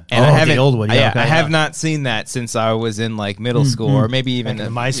 Yeah, and I haven't, the old one. Yeah, I have not seen that since I was in like middle school or maybe even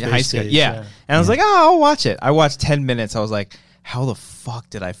in MySpace high school. days, Yeah, and I was like, oh, I'll watch it. I watched 10 minutes. I was like, how the fuck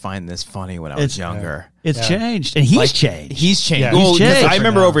did I find this funny when I was younger? It's changed, and he's changed. He's changed. Yeah, well, he's changed. I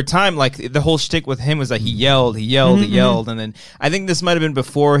remember over time, like the whole shtick with him was like he yelled, and then I think this might have been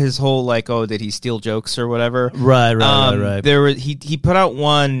before his whole like, oh, did he steal jokes or whatever? Right. There was he put out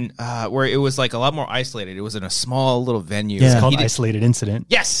one where it was like a lot more isolated. It was in a small little venue. It's called Isolated Incident.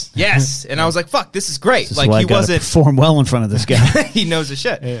 Yes, and I was like, fuck, this is great. This is like why he I gotta wasn't perform well in front of this guy. he knows his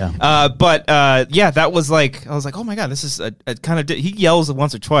shit. Yeah. But that was like, I was like, oh my god, this is a kind of he yells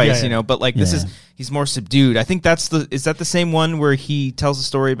once or twice, but like this is he's more subdued. I think is that the same one where he tells a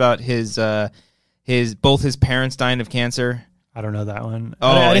story about both his parents dying of cancer? I don't know that one. Oh,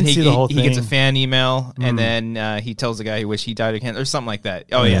 I didn't and see the whole thing. He gets a fan email, and then he tells the guy he wished he died of cancer or something like that.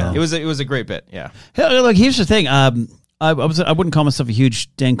 Oh yeah, it was a great bit. Yeah. Hey, look, here's the thing. I wouldn't call myself a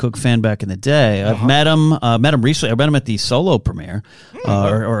huge Dan Cook fan back in the day. I've met him recently. I met him at the solo premiere,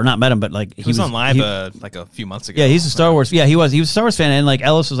 or not met him, but like he was on live like a few months ago. Yeah, he's a Star Wars. Yeah, he was a Star Wars fan, and like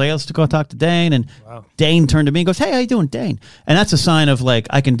Ellis was like, let's go talk to Dane, and Dane turned to me and goes, hey, how you doing, Dane? And that's a sign of like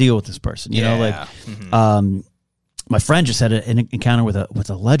I can deal with this person. You know, like my friend just had an encounter with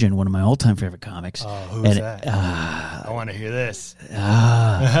a legend, one of my all-time favorite comics. Oh, who's that? I want to hear this.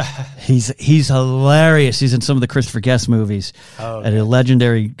 He's hilarious. He's in some of the Christopher Guest movies. And a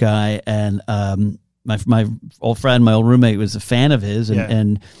legendary guy. And my old friend, my old roommate, was a fan of his,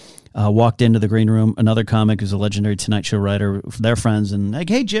 and walked into the green room. Another comic who's a legendary Tonight Show writer. They're friends, and like,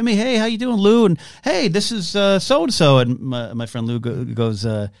 hey Jimmy, hey, how you doing, Lou? And hey, this is so and so. And my friend Lou goes.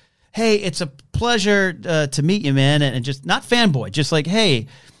 Hey, it's a pleasure to meet you, man, and just not fanboy, just like, hey.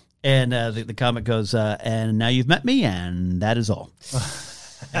 And the comic goes, and now you've met me, and that is all.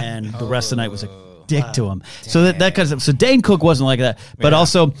 And the rest of the night was a dick to him. So that kind of, so Dane Cook wasn't like that. But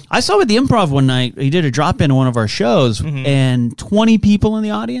also, I saw him at the Improv one night. He did a drop in one of our shows, and 20 people in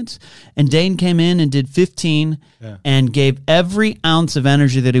the audience. And Dane came in and did 15 and gave every ounce of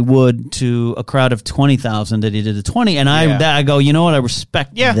energy that he would to a crowd of 20,000 that he did to 20. And I go, you know what? I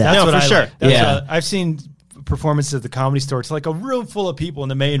respect that. That's what for sure. Like. I've seen performances at the Comedy Store. It's like a room full of people in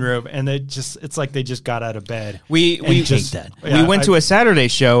the main room, and it's like they just got out of bed. We went to a Saturday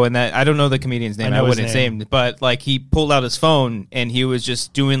show, and that I don't know the comedian's name. I wouldn't say him, but like he pulled out his phone and he was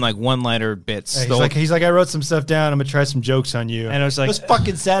just doing like one-liner bits. He's like, I wrote some stuff down. I'm gonna try some jokes on you. And I was like, it was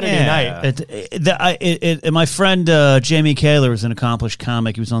fucking Saturday night. My friend Jamie Kaler was an accomplished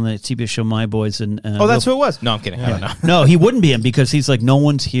comic. He was on the CBS show My Boys, and that's who it was. No, I'm kidding. I don't know. No, he wouldn't be him because he's like, no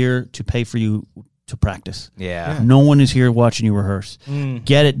one's here to pay for you to practice. No one is here watching you rehearse.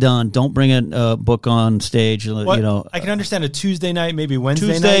 Get it done. Don't bring a book on stage. You know, I can understand a Tuesday night, maybe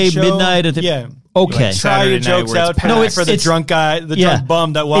Wednesday night show. Midnight. Okay. Like, try your jokes out. No, it's for the drunk guy, the drunk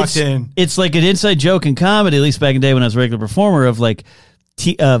bum that walked in. It's like an inside joke in comedy, at least back in the day when I was a regular performer, of like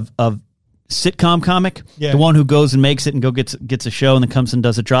of sitcom comic, the one who goes and makes it and gets a show and then comes and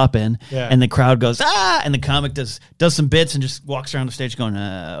does a drop in, and the crowd goes and the comic does some bits and just walks around the stage going,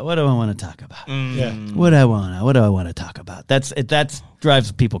 what do I want to talk about? What do I want to talk about? That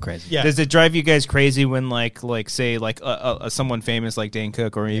drives people crazy. Does it drive you guys crazy when like say like someone famous like Dane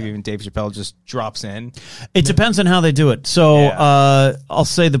Cook or even Dave Chappelle just drops in? It depends on how they do it. So I'll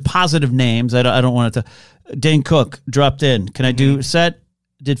say the positive names. I don't want it to. Dane Cook dropped in. Can I do a set?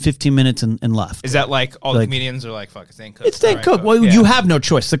 Did 15 minutes and left. Is that like all the comedians are like, fuck, it's Dane Cook? It's Dane Cook. Well, you have no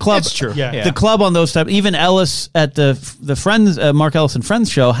choice. The club. That's true. The club on those type, even Ellis at the Friends, Mark Ellis and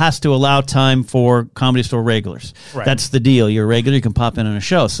Friends show has to allow time for Comedy Store regulars. Right. That's the deal. You're a regular, you can pop in on a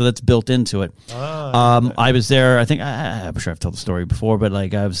show. So that's built into it. I was there, I think, I'm sure I've told the story before, but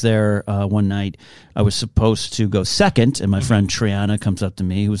like I was there one night. I was supposed to go second, and my friend Triana comes up to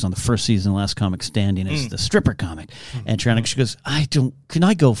me, who was on the first season of Last Comic Standing as the stripper comic. And Triana, she goes, can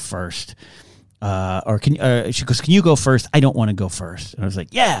I go first? She goes, can you go first? I don't want to go first. And I was like,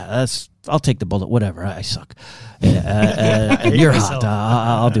 I'll take the bullet, whatever. I suck. And you're hot.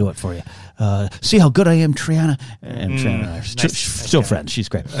 I'll do it for you. See how good I am, Triana? And Triana and I are still friends. She's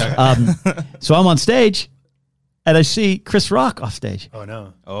great. So I'm on stage, and I see Chris Rock off stage. Oh,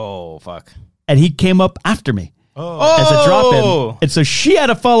 no. Oh, fuck. And he came up after me as a drop-in. And so she had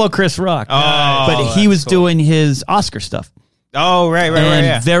to follow Chris Rock. But he was doing his Oscar stuff. Oh,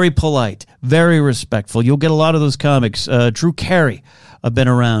 right. Very polite, very respectful. You'll get a lot of those comics. Drew Carey, I've been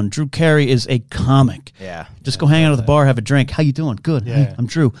around. Drew Carey is a comic. Yeah. Just go hang out at the bar, have a drink. How you doing? Good. Yeah. Hey, I'm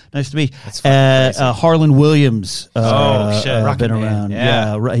Drew. Nice to meet you. That's Harlan Williams. shit. I've been Rocket around.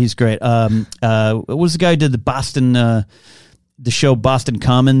 Man. Yeah, he's great. What was the guy who did the Boston, the show Boston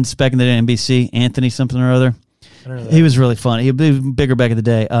Commons back in the day on NBC? Anthony something or other. He was really funny. He was bigger back in the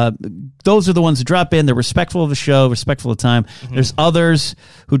day. Those are the ones who drop in. They're respectful of the show, respectful of time. There's others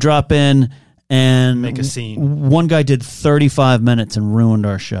who drop in and make a scene. One guy did 35 minutes and ruined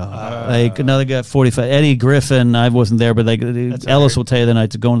our show. Another guy 45. Eddie Griffin, I wasn't there, but Ellis will tell you the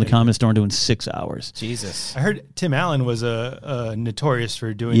night to go into the Comedy Store and doing 6 hours. Jesus. I heard Tim Allen was notorious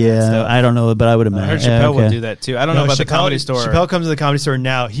for doing that Yeah, stuff. I don't know, but I would imagine. I heard Chappelle would do that too. I don't know about the Comedy Store. Chappelle comes to the Comedy Store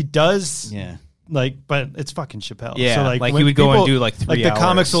now. He does. Yeah. But it's fucking Chappelle. Yeah, so like when he would go and do like 3 Like the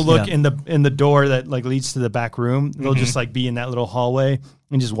comics will look Yeah. in the door that like leads to the back room. They'll just like be in that little hallway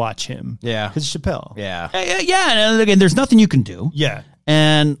and just watch him. Yeah. because Chappelle. Yeah. Yeah, and again, there's nothing you can do. Yeah.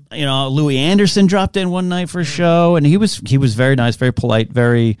 And Louis Anderson dropped in one night for a show, and he was very nice, very polite,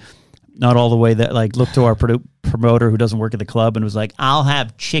 very not all the way that like looked to our promoter who doesn't work at the club and was like, "I'll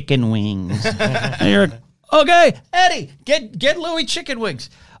have chicken wings." And you're like, "Okay, Eddie, get Louis chicken wings."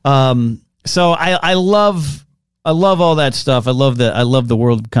 So I love all that stuff. I love the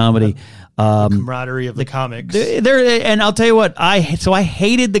world of comedy. Camaraderie of the comics. There, and I'll tell you what, I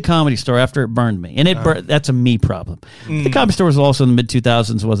hated the Comedy Store after it burned me, and that's a me problem. The Comedy Store was also in the mid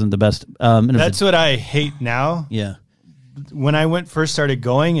 2000s, wasn't the best. That's what I hate now. Yeah. When I first started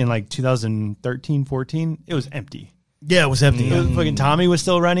going in like 2013, 14, it was empty. Yeah, it was empty. It was fucking Tommy was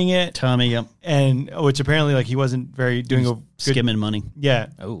still running it, Tommy, yep. and which apparently like he wasn't doing a good, Skimming money. Yeah.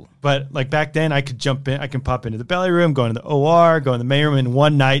 Oh. But like back then, I could jump in. I can pop into the belly room, go into the OR, go in the main room in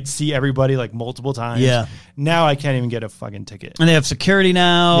one night, see everybody like multiple times. Yeah. Now I can't even get a fucking ticket. And they have security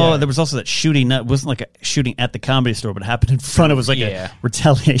now. Yeah. There was also that shooting. That wasn't like a shooting at the Comedy Store, but it happened in front. It was like a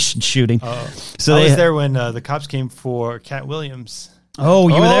retaliation shooting. So I was there when the cops came for Cat Williams. Oh,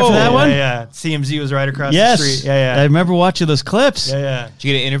 you were there for that Yeah, one? yeah. CMZ was right across Yes. the street. Yeah, I yeah. remember watching those clips. Yeah, yeah. Did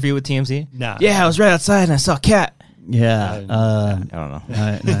you get an interview with TMZ? Nah. Yeah, I was right outside and I saw a cat. Yeah. I don't know.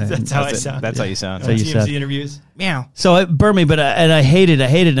 That's how I sound. That's how you sound. That's how you TMZ sound. interviews. Meow. So it burned me, but I hated it,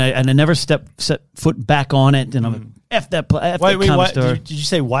 and I never set foot back on it. And I'm like, F that Wait, Comedy what? Store. Did you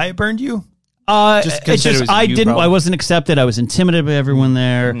say why it burned you? Just 'cause It's it just was I you, didn't. probably. I wasn't accepted. I was intimidated by everyone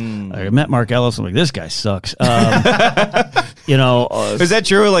there. I met Mark Ellis. I'm like, this guy sucks. Was that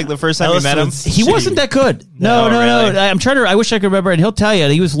true? Like the first time Ellis you met him? was- he wasn't that good. No. really? I'm trying to. I wish I could remember. And he'll tell you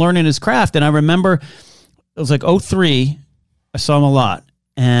that he was learning his craft. And I remember it was like 03. I saw him a lot,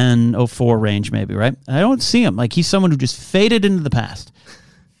 and 04 range maybe. Right. I don't see him. Like he's someone who just faded into the past.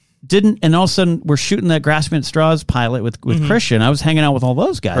 Didn't, and all of a sudden we're shooting that Grasping at Straws pilot with Christian. I was hanging out with all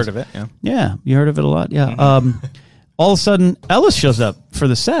those guys. Heard of it? Yeah. Yeah, you heard of it a lot. Yeah. All of a sudden, Ellis shows up for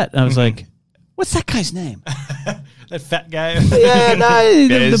the set, and I was like, "What's that guy's name?" That fat guy. Yeah,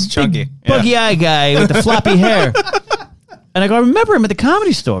 is chunky. buggy eye guy with the floppy hair. And I go, I remember him at the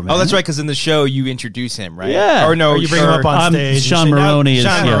Comedy Store, man. Oh, that's right. Because in the show you introduce him, right? Yeah. Or no, Or you bring him up on stage. and Sean say, "Now, Maroney is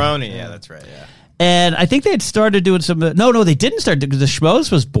Sean yeah. Maroney. Yeah, that's right. Yeah. And I think they had started doing some. No, they didn't start because the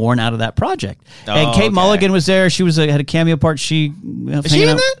Schmoes was born out of that project. And Oh, Kate okay. Mulligan was there. She had a cameo part. Is she in out.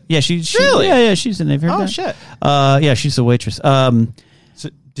 that? Yeah, she Really? Yeah, she's in there. Have you heard Oh, that? shit. Yeah, she's a waitress. So,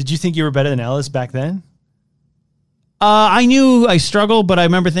 did you think you were better than Ellis back then? I knew I struggled, but I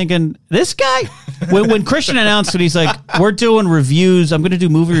remember thinking, this guy? when Christian announced it, he's like, we're doing reviews. I'm going to do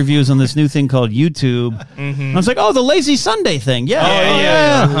movie reviews on this new thing called YouTube. I was like, oh, the Lazy Sunday thing. Yeah.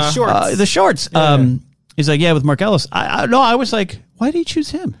 yeah. The shorts. The shorts. He's like, yeah, with Mark Ellis. I was like, why did he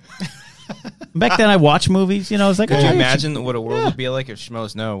choose him? Back then, I watched movies. I was like, Could you oh, imagine what a world would be like if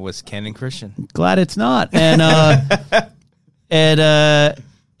Schmoes Know was Ken and Christian? glad it's not. And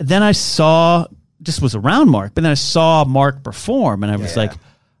then I saw, just was around Mark, but then I saw Mark perform, and I was like,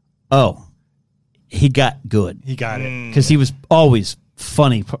 oh, he got good. He got it. Because he was always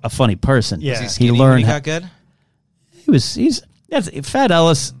a funny person. Yeah. Is he He skinny when learned he how- got good? That's Fat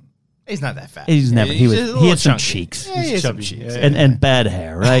Ellis. He's not that fat. He just a had little some chunky. cheeks Yeah, he has some chubby. cheeks. Yeah. and bad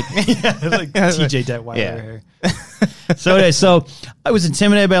hair, right? Yeah, like TJ Detweiler Yeah. hair. So anyway, so I was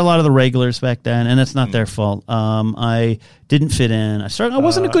intimidated by a lot of the regulars back then, and it's not their fault. I didn't fit in. I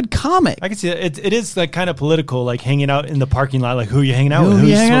wasn't a good comic. I can see that. It is like kind of political, like hanging out in the parking lot. Like who are you hanging out with? Who Who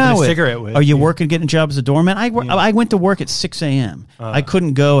you you hanging smoking out a with? cigarette with? Are you working, getting a job as a doorman? I went to work at 6 a.m. I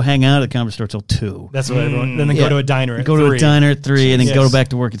couldn't go hang out at the Comedy Store till 2. That's what everyone. Then they Yeah. go to a diner. At Go 3. to a diner at 3 and then Yes. go back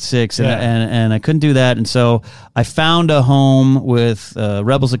to work at 6. And, Yeah. and I couldn't do that. And so I found a home with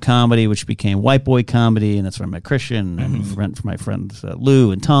Rebels of Comedy, which became White Boy Comedy. And that's where I met Christian. and for my friends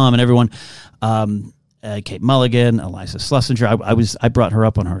Lou and Tom and everyone. Kate Mulligan, Eliza Schlesinger. I brought her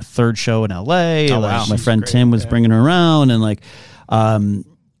up on her third show in L.A. Oh, wow. My friend Tim was bringing her around, and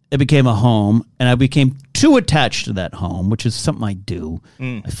it became a home, and I became too attached to that home, which is something I do.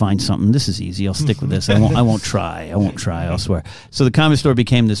 I find something. This is easy. I'll stick with this. I won't try elsewhere. So the Comedy Store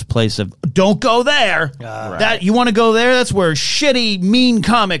became this place of don't go there. Right. That you want to go there? That's where shitty, mean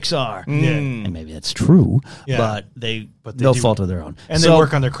comics are. And maybe that's true, but no fault of their own. And they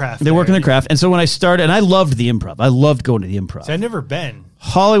work on their craft. They work on their craft. And so when I started, and I loved the improv. I loved going to the improv. So I've never been.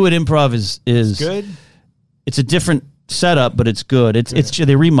 Hollywood Improv is good. It's a different setup, but it's good. It's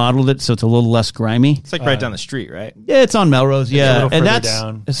they remodeled it so it's a little less grimy. It's like right down the street, right? Yeah, it's on Melrose. Yeah, and that's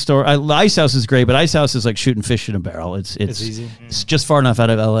down. a store. Ice House is great, but Ice House is like shooting fish in a barrel. It's easy. It's just far enough out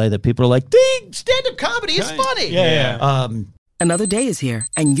of LA that people are like, stand-up comedy is funny. Yeah. Another day is here,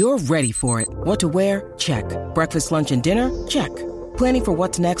 and you're ready for it. What to wear? Check. Breakfast, lunch, and dinner? Check. Planning for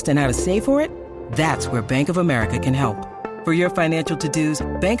what's next and how to save for it? That's where Bank of America can help. For your financial to-dos,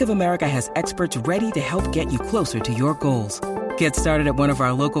 Bank of America has experts ready to help get you closer to your goals. Get started at one of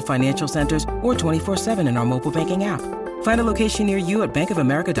our local financial centers or 24/7 in our mobile banking app. Find a location near you at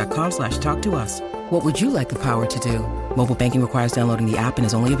bankofamerica.com/talktous. What would you like the power to do? Mobile banking requires downloading the app and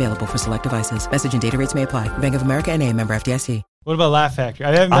is only available for select devices. Message and data rates may apply. Bank of America N.A., member FDIC. What about Laugh Factory?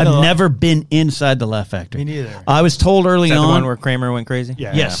 I've never been inside the Laugh Factory. Me neither. I was told early Is that on. the one where Kramer went crazy?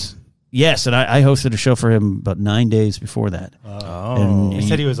 Yeah. Yes, and I hosted a show for him about 9 days before that. And He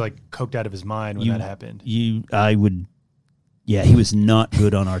said he was like coked out of his mind when that happened. Yeah, he was not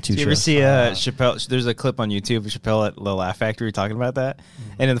good on our two Did you ever see Chappelle? There's a clip on YouTube of Chappelle at the Laugh Factory talking about that.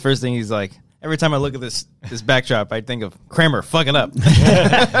 And then the first thing he's like, every time I look at this backdrop, I think of Kramer fucking up.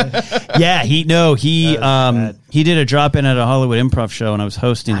 Yeah, he did a drop in at a Hollywood Improv show, and I was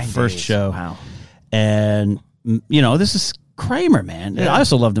hosting the first show. Wow. And this is Kramer, man. I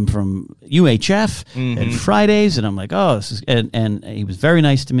also loved him from UHF and Fridays, and I'm like, this is and he was very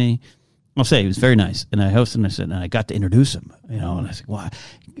nice to me. I'll say he was very nice, and I hosted, and I said, and I got to introduce him, and I said, "Wow,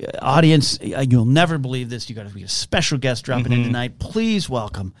 audience, you'll never believe this. You got to be a special guest dropping in tonight. Please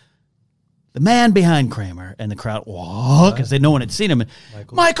welcome the man behind Kramer." And the crowd, because no one had seen him.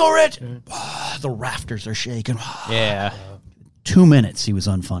 Michael Rich. The rafters are shaking. Yeah. 2 minutes, he was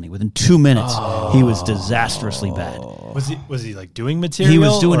unfunny. Within 2 minutes, he was disastrously bad. Was he like doing material? He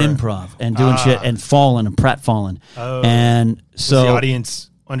was doing improv and doing shit and falling and pratfalling. And so was the audience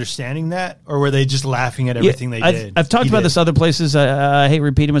understanding that, or were they just laughing at everything they did? I've talked about this other places. I hate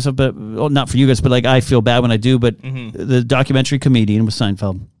repeating myself, but not for you guys, but like I feel bad when I do. But the documentary Comedian with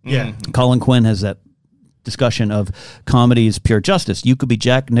Seinfeld. Yeah. Colin Quinn has that discussion of comedy is pure justice. You could be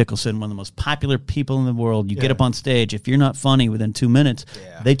Jack Nicholson, one of the most popular people in the world. You get up on stage. If you're not funny within 2 minutes,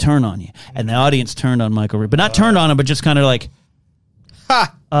 they turn on you. And the audience turned on Michael Rich, but not turned on him, but just kind of like,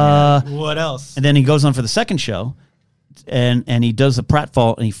 what else? And then he goes on for the second show, and he does the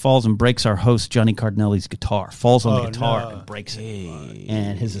pratfall, and he falls and breaks our host Johnny Cardinelli's guitar. Falls on the guitar and breaks it.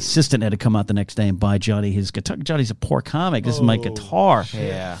 And his assistant had to come out the next day and buy Johnny his guitar. Johnny's a poor comic. This is my guitar.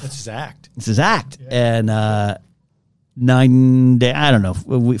 Yeah. That's his act. It's his act. And 9 days, I don't know,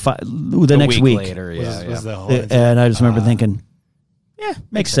 the next week later, was the whole and I just remember thinking,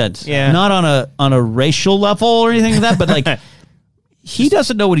 makes sense. Yeah. Not on a racial level or anything like that, but like he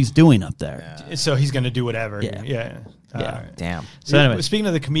doesn't know what he's doing up there. So he's going to do whatever. Yeah. Damn. So anyway, speaking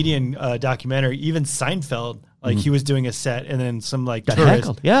of the Comedian documentary, even Seinfeld, like he was doing a set, and then some like got tourist,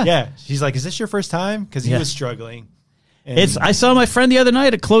 heckled. Yeah. He's like, "Is this your first time?" Because he was struggling. And I saw my friend the other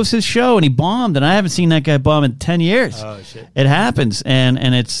night at close his show, and he bombed, and I haven't seen that guy bomb in 10 years. Oh shit! It happens, and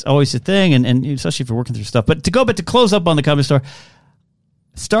it's always a thing, and especially if you're working through stuff. But to close up on the Comedy Store,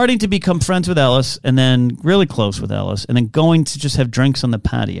 starting to become friends with Ellis, and then really close with Ellis, and then going to just have drinks on the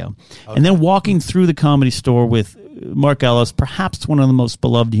patio, and then walking through the Comedy Store with Mark Ellis, perhaps one of the most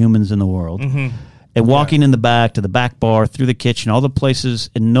beloved humans in the world, and walking in the back to the back bar, through the kitchen, all the places,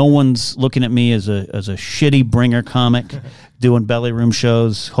 and no one's looking at me as a shitty bringer comic doing belly room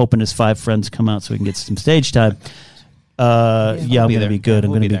shows, hoping his 5 friends come out so we can get some stage time. I'm going to be good.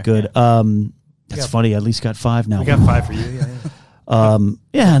 I'm going to be good. That's funny. I at least got 5 now. We got 5 for you.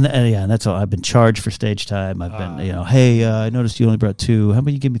 And that's all. I've been charged for stage time. I've been, hey, I noticed you only brought 2. How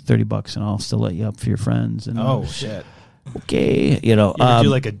about you give me $30 and I'll still let you up for your friends? And Shit. Okay, You ever do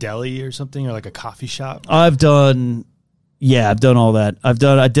like a deli or something, or like a coffee shop? I've done all that.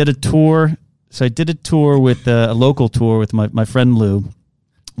 I did a tour. So I did a tour with a local tour with my friend Lou,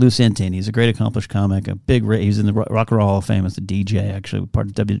 Lou Santini. He's a great accomplished comic, a big. He's in the Rock and Roll Hall of Fame as the DJ, actually, part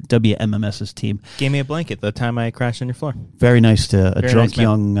of WMMS's team. Gave me a blanket the time I crashed on your floor. Very nice to a Very drunk nice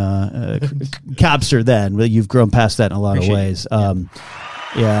young copster then. But you've grown past that in a lot of ways. Thank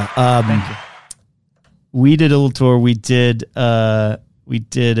you. We did a little tour. We did a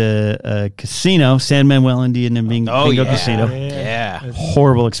casino, San Manuel Indian and Bingo Casino. Yeah.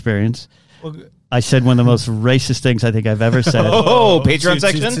 Horrible experience. Well, I said one of the most racist things I think I've ever said. Patreon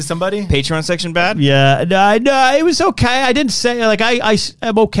section? To somebody? Patreon section bad? Yeah, no, it was okay. I didn't say like I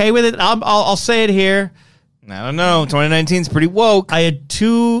am okay with it. I'll say it here. I don't know. 2019 is pretty woke. I had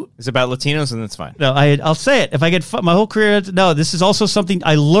two. It's about Latinos, and that's fine. No, I'll say it. If I get my whole career, no. This is also something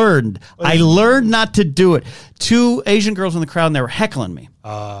I learned. I learned not to do it. Two Asian girls in the crowd, and they were heckling me.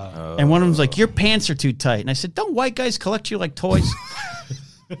 And one of them was like, "Your pants are too tight." And I said, "Don't white guys collect you like toys?"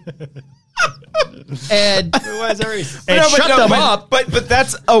 and Why is that racist? and shut them up. But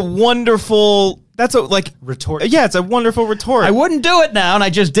that's a wonderful. That's a retort. Yeah, it's a wonderful retort. I wouldn't do it now, and I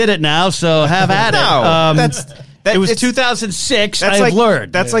just did it now. So have at it. It was 2006. I've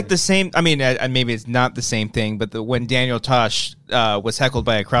learned. That's like the same. I mean, maybe it's not the same thing, but when Daniel Tosh was heckled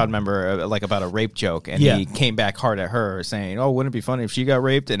by a crowd member like about a rape joke, and he came back hard at her, saying, "Oh, wouldn't it be funny if she got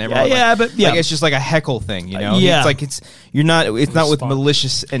raped?" And everyone, like, it's just like a heckle thing, you know? Yeah, it's like it's not with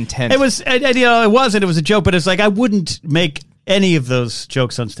malicious intent. It was, and, it wasn't. It was a joke, but it's like I wouldn't make any of those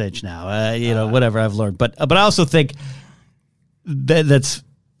jokes on stage now. Whatever I've learned, but I also think that's.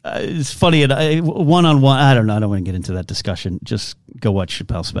 It's funny, and one-on-one, I don't know. I don't want to get into that discussion. Just go watch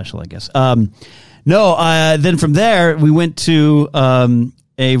Chappelle's special, I guess. Then from there, we went to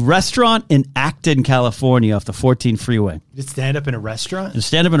a restaurant in Acton, California, off the 14 freeway. You stand up in a restaurant? And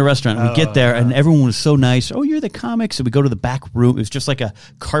stand up in a restaurant. And we get there, and everyone was so nice. "Oh, you're the comics." So we go to the back room. It was just like a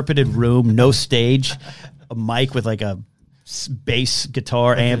carpeted room, no stage, a mic with like a bass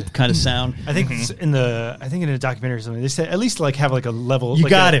guitar amp kind of sound. I think in a documentary or something they said at least like have like a level. You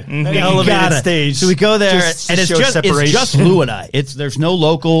like got it. An elevated stage. So we go there, and it's separation. just Lou and I. There's no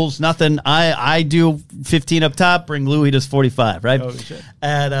locals, nothing. I do 15 up top. Bring Lou. He does 45. Right. Oh shit.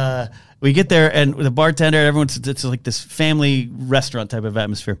 And we get there, and the bartender, it's like this family restaurant type of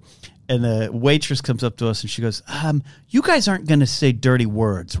atmosphere. And the waitress comes up to us, and she goes, "You guys aren't going to say dirty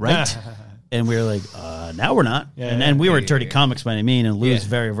words, right?" And we were like, now we're not. And we weren't dirty comics by any means, and Lou's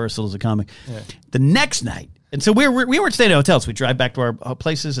very versatile as a comic. Yeah. The next night, and so we weren't staying at hotels. We drive back to our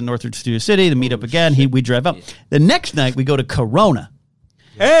places in Northridge Studio City to meet up again. We drive up. The next night, we go to Corona.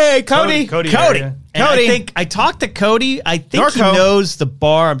 Hey, Cody. And I talked to Cody. I think he knows the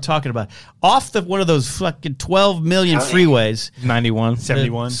bar I'm talking about. Off one of those fucking 12 million freeways. 91.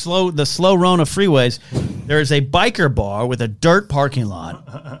 71. The slow Rona freeways. There's a biker bar with a dirt parking lot.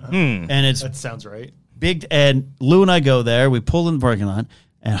 And that sounds right. Big. And Lou and I go there. We pull in the parking lot,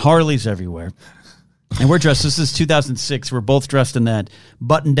 and Harleys everywhere. And we're dressed. This is 2006. We're both dressed in that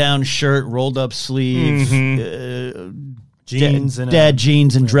button-down shirt, rolled-up sleeves, jeans dad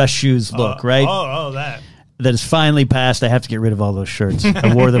jeans and dress shoes look, right? That is finally passed. I have to get rid of all those shirts.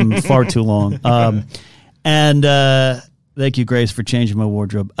 I wore them far too long. And thank you, Grace, for changing my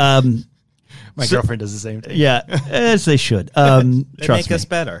wardrobe. My girlfriend does the same thing. Yeah, as they should. They trust make us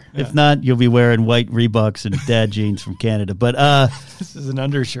better. If not, you'll be wearing white Reeboks and dad jeans from Canada. But this is an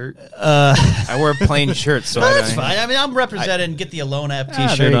undershirt. I wear plain shirts, so that's fine. I mean, I'm represented and get the Alone app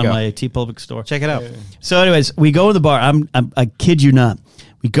T-shirt on my TeePublic store. Check it out. So, anyways, we go to the bar. I kid you not.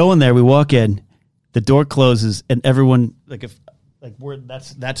 We go in there. We walk in. The door closes, and everyone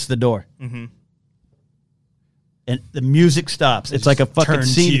that's the door. Mm-hmm. And the music stops. It's like a fucking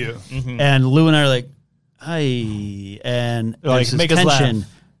scene. To you. Mm-hmm. And Lou and I are like, "Hi," and like, make tension. us laugh.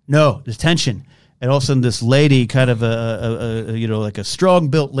 No, there's tension. And all of a sudden, this lady, kind of like a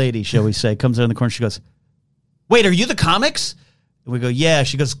strong-built lady, shall we say, comes out in the corner. She goes, "Wait, are you the comics?" And we go, "Yeah."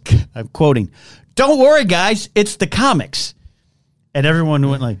 She goes, I'm quoting, "Don't worry, guys, it's the comics." And everyone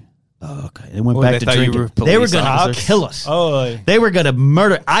went like, "Oh, okay." They went back to drinking. They were going to kill us. Oh, they were going to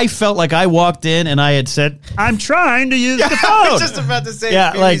murder. I felt like I walked in and I had said, "I'm trying to use the phone." I was just about to say,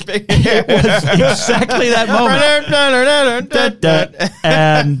 it was exactly that moment.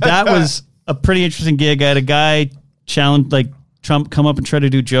 And that was a pretty interesting gig. I had a guy challenge, like Trump, come up and try to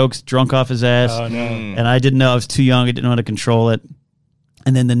do jokes, drunk off his ass. Oh, no. And I didn't know. I was too young. I didn't know how to control it.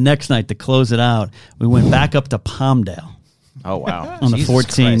 And then the next night, to close it out, we went back up to Palmdale. Oh, wow. On the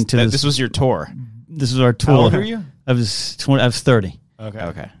 14 to this was your tour. This was our tour. How old are you? I was 20. I was 30.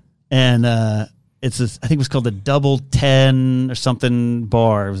 Okay. And I think it was called the Double 10 or something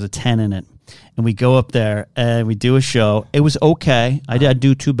bar. It was a 10 in it. And we go up there and we do a show. It was okay. I didn't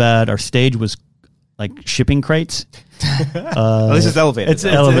do too bad. Our stage was like shipping crates. At least it's elevated. It's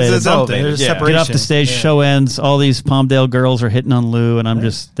elevated. It's elevated. There's Yeah. separation. Get off the stage, show ends. All these Palmdale girls are hitting on Lou, and I'm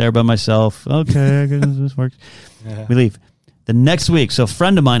just there by myself. Okay, I guess this works. We leave. The next week, so a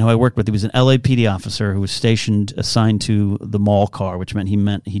friend of mine who I worked with, he was an LAPD officer who was assigned to the mall car, which meant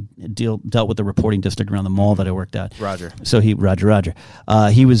he dealt with the reporting district around the mall that I worked at. Roger. So he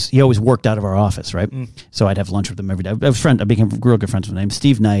always worked out of our office, right? So I'd have lunch with him every day. I became real good friends with him.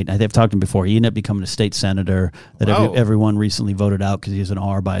 Steve Knight. I've talked to him before. He ended up becoming a state senator that everyone recently voted out because he has an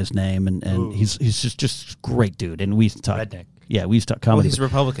R by his name, and he's just a great dude. And we used to talk. Redneck. Yeah, we used to talk comedy. Well, he's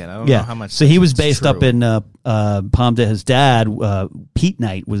Republican. I don't know how much. So he was that's based true. up in Palmdale. His dad, Pete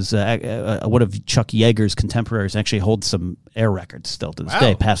Knight, was one of Chuck Yeager's contemporaries. Actually holds some air records still to this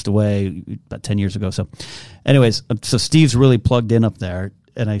day. Passed away about 10 years ago. So, anyways, so Steve's really plugged in up there.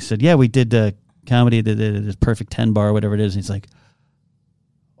 And I said, yeah, we did comedy, this Perfect 10 bar, whatever it is. And he's like,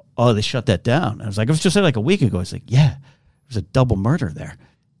 oh, they shut that down. I was like, it was just like a week ago. He's like, yeah, there's a double murder there.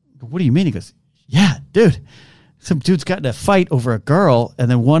 What do you mean? He goes, yeah, dude. Some dude's got in a fight over a girl, and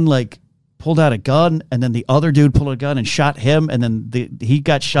then one pulled out a gun, and then the other dude pulled out a gun and shot him, and then he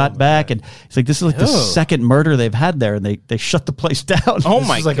got shot back. And it's like, this is the second murder they've had there, and they shut the place down. Oh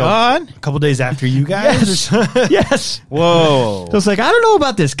my God! A couple days after you guys. Yes. Whoa. So it's like, I don't know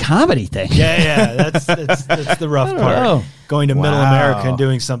about this comedy thing. Yeah. That's the rough part. know. Going to Middle America and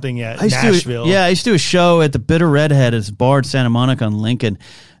doing something at Nashville. I used to do a show at the Bitter Redhead. It's a bar in Santa Monica on Lincoln.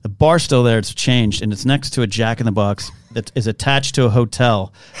 The bar's still there. It's changed, and it's next to a Jack in the Box that is attached to a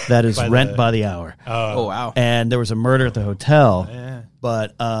hotel that is rent by the hour. Oh wow! And there was a murder at the hotel.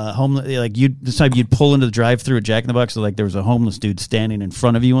 But homeless, this time you'd pull into the drive-thru at Jack in the Box. So there was a homeless dude standing in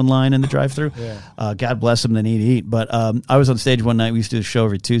front of you in line in the drive-thru. God bless him, they need to eat. But I was on stage one night. We used to do a show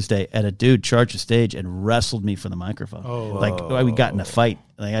every Tuesday, and a dude charged the stage and wrestled me for the microphone. We got in a fight.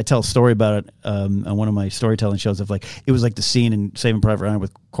 I tell a story about it on one of my storytelling shows of it was like the scene in Saving Private Ryan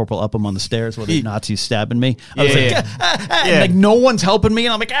with Corporal Upham on the stairs where the Nazis stabbing me. I was and no one's helping me,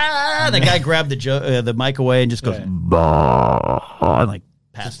 and I'm like, And the guy grabbed the mic away and just goes, bah, and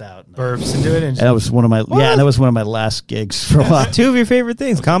passed out. Burps into it. And that was one of my that was one of my last gigs for a while. Two of your favorite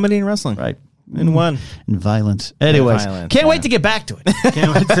things: comedy and wrestling. Right. In one. And violence. Anyways, can't wait to get back to it.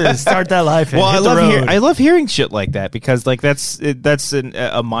 Can't wait to start that life. Well, I love hearing shit like that because that's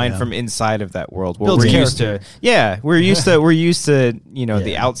a mind from inside of that world. Builds we're character. we're used to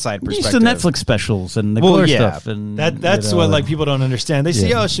the outside perspective. Used to Netflix specials and the cooler stuff, and that's what people don't understand. They see,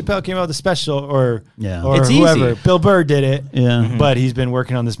 Chappelle came out with a special, or It's whoever. easy. Bill Burr did it, but but he's been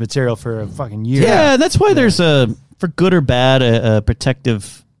working on this material for a fucking year. Yeah, that's why there's for good or bad a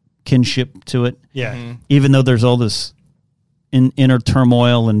protective kinship to it. Yeah. Even though there's all this inner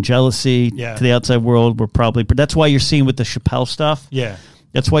turmoil and jealousy to the outside world, that's why you're seeing with the Chappelle stuff. Yeah.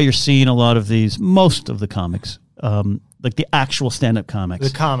 That's why you're seeing a lot of most of the comics, like the actual stand-up comics.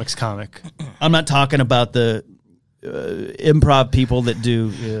 The comic. I'm not talking about the improv people that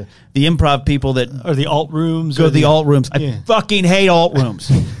do the improv people that or the alt rooms. Go to the alt rooms. I fucking hate alt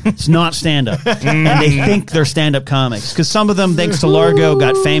rooms. It's not stand-up. And they think they're stand-up comics. Because some of them, thanks to Largo,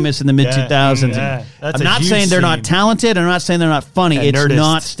 got famous in the mid-2000s. Yeah. I'm not saying they're not talented. I'm not saying they're not funny. It's Nerdist.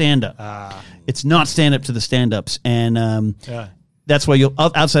 not stand-up. It's not stand-up to the stand-ups. And that's why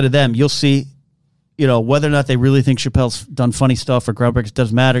outside of them, you'll see, whether or not they really think Chappelle's done funny stuff or groundbreakers,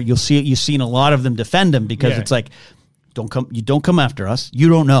 doesn't matter. You've seen a lot of them defend him because it's like, you don't come after us. You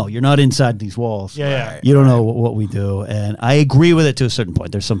don't know. You're not inside these walls. You don't know what we do. And I agree with it to a certain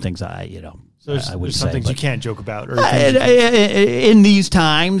point. There's some things I would say. Some things you can't joke about. Or in these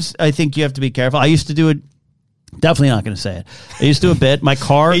times, I think you have to be careful. I used to do it. Definitely not going to say it. I used to do a bit. My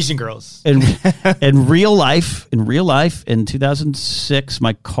car, Asian girls. In real life, in 2006,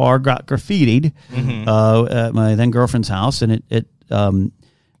 my car got graffitied at my then girlfriend's house, and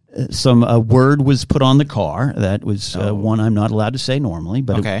some word was put on the car that was one I'm not allowed to say normally,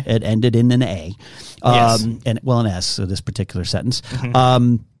 but it ended in an A, and an S. So this particular sentence.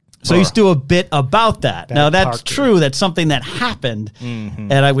 So I used to do a bit about that. Now, that's true. That's something that happened.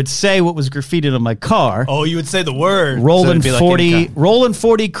 And I would say what was graffitied on my car. Oh, you would say the word. Rolling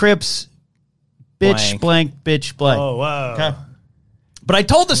 40 Crips, bitch blank, bitch blank. Oh, wow. Okay. But I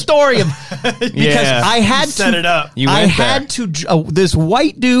told the story of because I had to set it up. This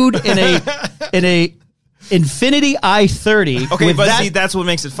white dude in a Infiniti i30. Okay, but see, that's what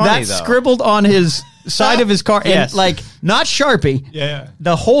makes it funny, though. Scribbled on his side of his car, and not Sharpie. Yeah.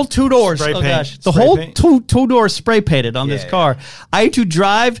 The whole two doors. Spray paint. Gosh, the Spray whole paint. two doors spray painted on this car. I had to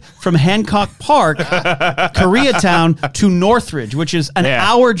drive from Hancock Park, Koreatown, to Northridge, which is an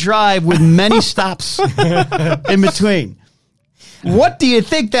hour drive with many stops in between. what do you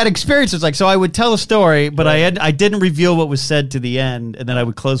think that experience was like? So I would tell a story, but I didn't reveal what was said to the end, and then I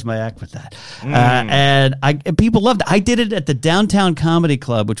would close my act with that. And people loved it. I did it at the Downtown Comedy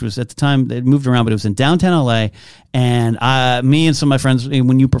Club, which was at the time, it moved around, but it was in downtown LA. And me and some of my friends,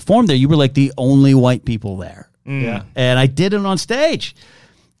 when you performed there, you were like the only white people there. Yeah. And I did it on stage.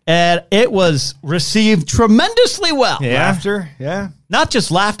 And it was received tremendously well. Yeah. Laughter, yeah. Not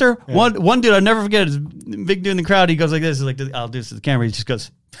just laughter. Yeah. One dude, I'll never forget, is big dude in the crowd. He goes like this. He's like, I'll do this to the camera. He just goes,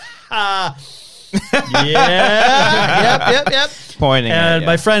 ha. Yeah. Yep. Pointing. And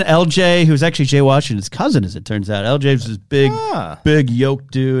my friend LJ, who's actually Jay Washington's cousin, as it turns out. LJ's this big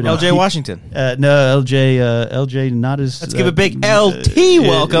yoked dude. LJ Washington. No, LJ not as. Let's give a big LT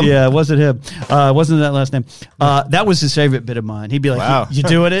welcome. Yeah, it wasn't him. Wasn't that last name. That was his favorite bit of mine. He'd be like, wow. You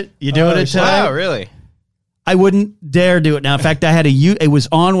doing it? You doing it today? Wow, really? I wouldn't dare do it now. In fact, I had it was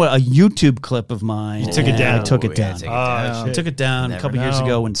on a YouTube clip of mine. You took it down. I took it down. I took it down a couple years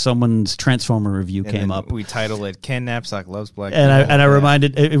ago when someone's Transformer review came up. We titled it "Ken Napzok Loves Black." And it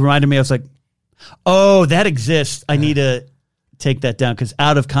reminded me. I was like, oh, that exists. I need to take that down because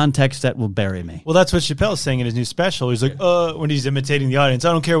out of context that will bury me. Well, that's what Chappelle's saying in his new special. He's like, when he's imitating the audience,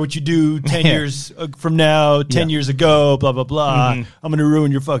 I don't care what you do 10 years from now, 10 years ago, blah, blah, blah. I'm going to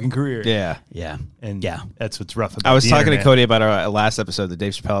ruin your fucking career. Yeah. And that's what's rough about it. I was talking to Cody about our last episode, the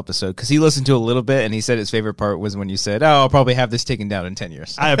Dave Chappelle episode, because he listened to a little bit and he said his favorite part was when you said, I'll probably have this taken down in 10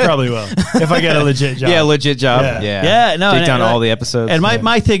 years. I probably will. If I get a legit job. Yeah, legit job. Yeah. No, take down all the episodes. And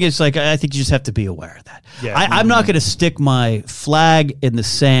my thing is like, I think you just have to be aware of that. Yeah. I'm not going to stick my flag in the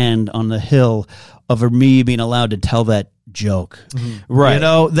sand on the hill of me being allowed to tell that joke. Right. You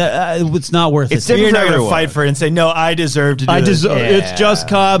know, that it's not worth it's it. You're not going to fight for it and say, no, I deserve to do this. It's just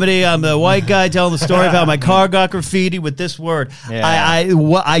comedy. I'm the white guy telling the story of how my car got graffiti with this word.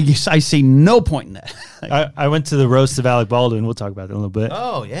 I see no point in that. I went to the roast of Alec Baldwin. We'll talk about that in a little bit.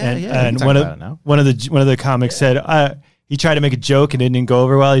 Oh, And one of the comics said, he tried to make a joke and it didn't go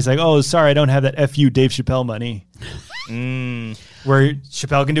over well. He's like, oh, sorry, I don't have that FU Dave Chappelle money. Where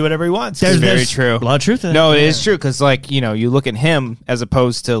Chappelle can do whatever he wants. There's very true. A lot of truth in it. No, it is true because, like, you know, you look at him as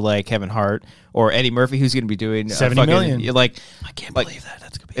opposed to like Kevin Hart or Eddie Murphy, who's going to be doing 70 million. You're like, I can't believe that.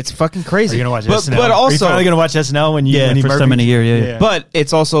 That's gonna be. It's fucking crazy. Are you going to watch SNL? But also, are you finally going to watch SNL when he first time in a year? Yeah. But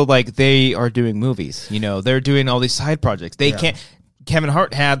it's also like they are doing movies. You know, they're doing all these side projects. They can't. Kevin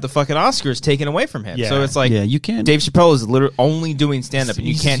Hart had the fucking Oscars taken away from him. Yeah. So it's like, you can't. Dave Chappelle is literally only doing stand-up, and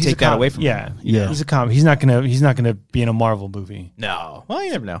you can't take that away from him. Yeah. He's a comic. He's not gonna be in a Marvel movie. No. Well,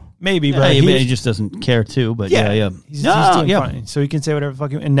 you never know. Maybe, but he just doesn't care to. But he's doing fine. So he can say whatever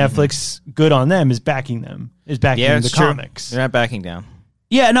fucking. And Netflix, good on them, is backing them. Is backing the comics. They're not backing down.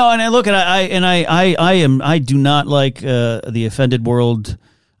 Yeah, no, and I look at I do not like the offended world.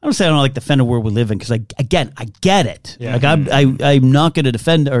 I don't say I don't like the offended world we live in because I get it. Yeah. Like I'm not going to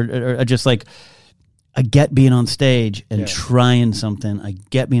defend or just like I get being on stage and trying something. I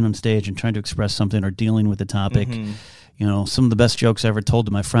get being on stage and trying to express something or dealing with the topic. You know, some of the best jokes I ever told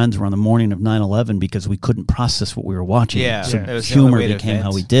to my friends were on the morning of 9/11 because we couldn't process what we were watching. So humor became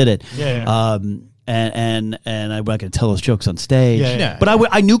how we did it. And I'm not going to tell those jokes on stage. But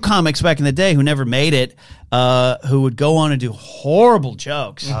I knew comics back in the day who never made it, who would go on and do horrible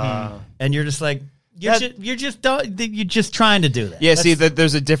jokes, and you're just like, you're just trying to do that. Yeah, see,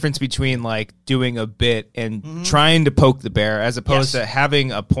 there's a difference between like doing a bit and trying to poke the bear, as opposed to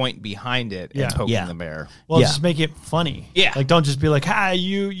having a point behind it and poking the bear. Well, just make it funny. Yeah, like don't just be like, "Hi,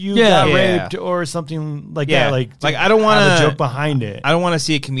 you got raped" or something like that. Like I don't want to have a joke behind it. I don't want to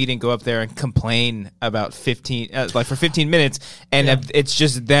see a comedian go up there and complain about 15 minutes, and it's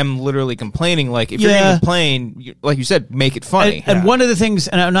just them literally complaining. Like if you're going to complain, like you said, make it funny. And one of the things,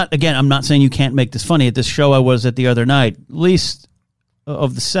 and I'm not saying you can't make this funny. At this show I was at the other night, at least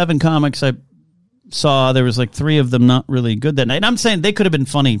of the 7 comics I saw, there was like 3 of them not really good that night. And I'm saying they could have been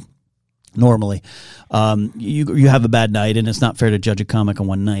funny normally. You have a bad night, and it's not fair to judge a comic on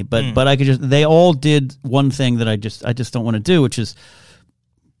one night. But they all did one thing that I just don't want to do, which is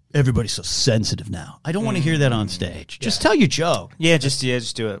everybody's so sensitive now. I don't want to hear that on stage. Just tell your joke. Just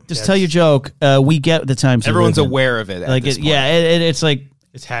do it. Just tell your joke. We get the times. Everyone's aware of it. Like it's like.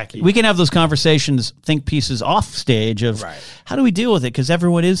 It's hacky. We can have those conversations, think pieces off stage of how do we deal with it? Because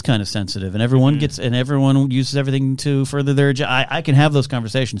everyone is kind of sensitive, and everyone everyone uses everything to further their agenda. I can have those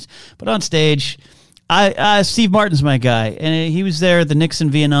conversations, but on stage, Steve Martin's my guy, and he was there at the Nixon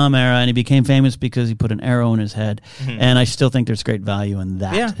Vietnam era, and he became famous because he put an arrow in his head. And I still think there's great value in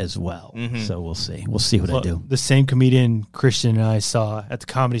that as well. So we'll see. We'll see what I do. The same comedian Christian and I saw at the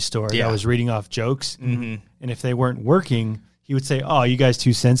Comedy Store that was reading off jokes, and if they weren't working, he would say, "Oh, you guys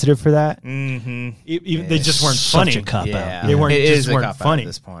too sensitive for that." Mm-hmm. They just weren't Such funny. a cop-out. They weren't It just is a weren't cop-out funny at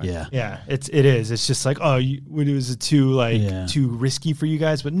this point. Yeah. It is. It's just like, was it too risky for you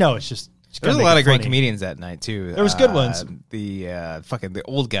guys? But no, it's just There's a lot of great comedians that night too. There was good ones. The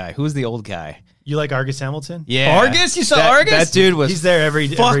old guy. Who was the old guy? You like Argus Hamilton? Yeah, Argus? You saw Argus? That dude was. He's there every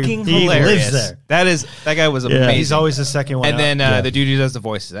fucking he hilarious. lives there. That guy was amazing. He's always the second one. And up. then the dude who does the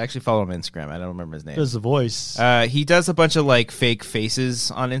voices. I actually follow him on Instagram. I don't remember his name. does the voice. He does a bunch of like fake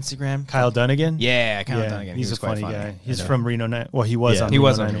faces on Instagram. Kyle Dunnigan. Yeah, Kyle Dunnigan. He's He was a funny quite guy. He's from Reno. Well, he was on. He Reno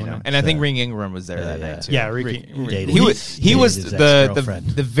was on 911. Reno, and I think Ring Ingram was there that night too. Yeah, Dated- He was his the ex-girlfriend.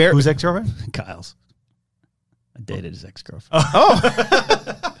 very. Who's ex-girlfriend? Kyle's. I dated his ex-girlfriend.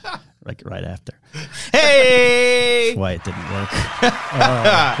 Like right after. Hey. That's why it didn't work.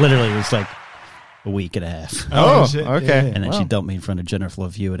 Literally, it was like a week and a half. Oh, shit. okay. And then she dumped me in front of Jennifer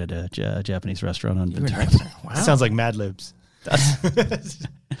Love Hewitt at a Japanese restaurant on Ventura. Wow. Sounds like Mad Libs.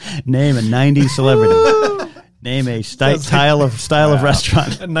 Name a 90s celebrity. Name a style of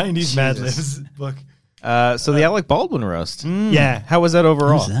restaurant. A 90s Mad Libs book. So the Alec Baldwin roast. Yeah. How was that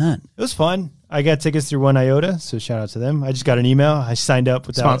overall? Who's that? It was fun. I got tickets through One Iota, so shout out to them. I just got an email. I signed up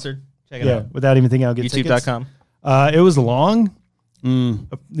without Sponsored. Check it out. without even thinking I'll get tickets. YouTube.com. It was long.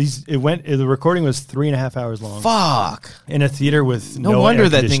 The recording was 3.5 hours long. Fuck. In a theater with No no wonder air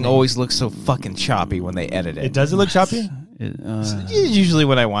that thing conditioning. always looks so fucking choppy when they edit it. Does it look choppy? Usually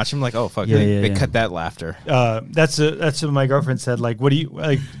when I watch them, like, oh fuck, they cut that laughter. That's what my girlfriend said. Like, what do you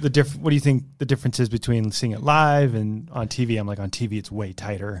like what do you think the difference is between seeing it live and on TV? I'm like, on TV it's way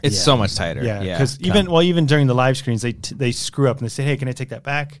tighter. It's so much tighter. Yeah, because even during the live screens, they screw up and they say, "Hey, can I take that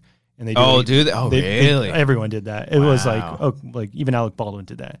back?" And they do. Really? Everyone did that. It was like even Alec Baldwin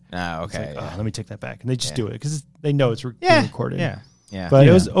did that. Oh, It's okay. like, let me take that back, and they just do it because they know it's being recorded. Yeah. But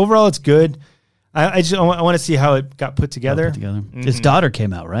it was overall, it's good. I want to see how it got put together. His daughter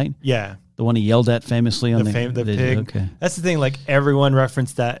came out, right? Yeah, The one he yelled at famously on the pig. Okay. That's the thing. Like everyone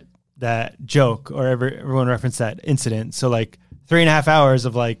referenced that joke, or everyone referenced that incident. So like 3.5 hours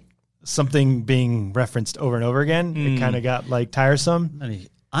of like something being referenced over and over again, it kind of got like tiresome.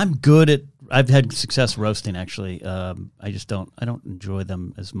 I'm good at. I've had success roasting. Actually, I don't enjoy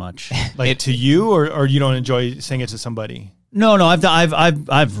them as much. Like to you, or you don't enjoy saying it to somebody. No,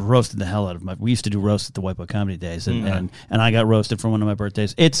 I've roasted the hell out of my. We used to do roast at the White Boy Comedy Days, and I got roasted for one of my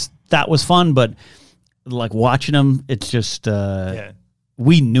birthdays. That was fun, but like watching them, it's just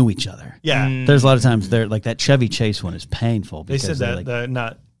we knew each other. Yeah, There's a lot of times there, like that Chevy Chase one is painful. they said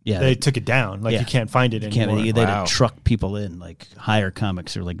that Yeah, they took it down. Like you can't find it anymore. They had to truck people in, like hire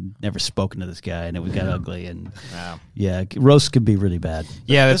comics who like never spoken to this guy, and it got ugly. And roasts could be really bad.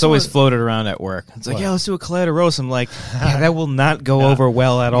 Yeah, that's always floated around at work. It's like, let's do a Collider roast. I'm like, that will not go over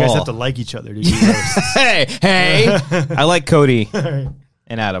well at all. You guys have to like each other to do roasts. hey, I like Cody and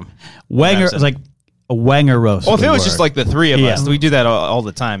Adam. Wanger is like a Wanger roast. Well, if it was just like the three of us, we do that all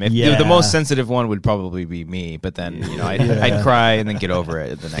the time. If Yeah. the most sensitive one would probably be me, but then I'd cry and then get over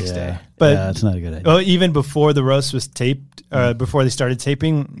it the next day. But that's not a good idea. well, even before the roast was taped, before they started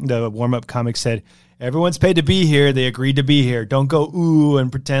taping, the warm-up comic said, "Everyone's paid to be here. They agreed to be here. Don't go ooh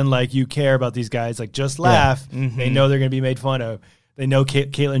and pretend like you care about these guys. Like just laugh. They know they're going to be made fun of. They know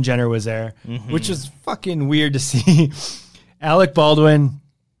Caitlyn Jenner was there, which is fucking weird to see. Alec Baldwin,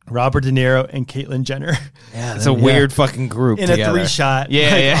 Robert De Niro, and Caitlyn Jenner. Yeah, it's a weird fucking group in together. a 3-shot. on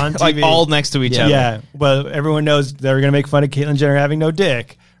TV. Like all next to each other. Yeah, well, everyone knows they're going to make fun of Caitlyn Jenner having no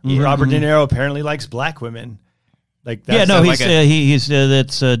dick. Robert De Niro apparently likes black women. Like that's he's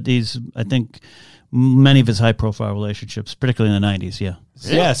I think many of his high profile relationships, particularly in the 90s.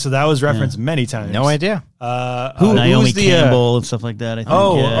 Yeah, so that was referenced many times. No idea. Naomi Campbell and stuff like that. I think.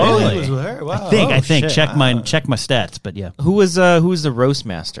 It was with her. Wow. I think. Shit. Check my stats, but yeah. Who was the roast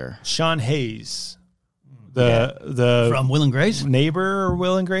master? Sean Hayes, the From Will and Grace? neighbor,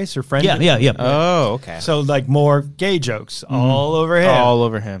 Will and Grace, or friend. Yeah. Oh, okay. So like more gay jokes all over him. All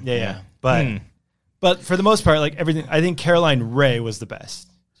over him. Yeah. But for the most part, like everything, I think Caroline Ray was the best.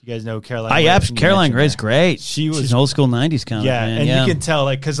 You guys know Caroline Ray? Caroline Gray's great. She's an old school 90s comic. Yeah, man. and you can tell,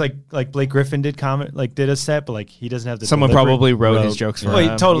 like, because like Blake Griffin did a set, but like he doesn't have the Someone delivery. probably wrote his jokes for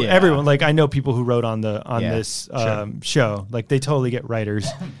him. Totally. Yeah. Everyone, like I know people who wrote on this show. Like they totally get writers,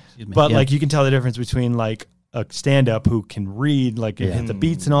 but like you can tell the difference between like a stand-up who can read, like hit the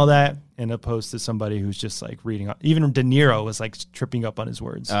beats and all that, and opposed to somebody who's just like reading. Even De Niro was like tripping up on his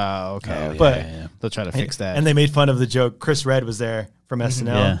words. Oh, okay. But they'll try to fix that. And they made fun of the joke. Chris Redd was there from SNL.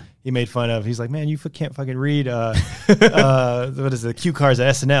 Yeah. He made fun of. He's like, man, you can't fucking read. What is it? The cue cards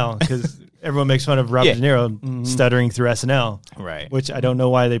at SNL everyone makes fun of Robert De Niro stuttering through SNL, right? Which I don't know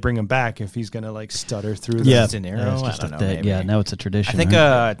why they bring him back if he's gonna like stutter through. Yeah, De Niro. I don't know. Maybe. Yeah, now it's a tradition. I think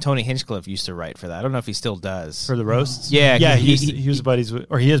right? Tony Hinchcliffe used to write for that. I don't know if he still does for the roasts. Yeah, he was buddies with,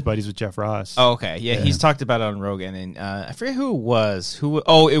 or he is buddies with Jeff Ross. Oh, okay. Yeah, he's talked about it on Rogan, and I forget who it was.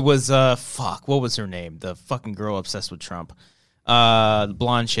 It was fuck. What was her name? The fucking girl obsessed with Trump. The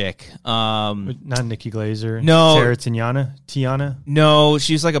blonde chick. Not Nikki Glaser. No. Sarah Tiana. No,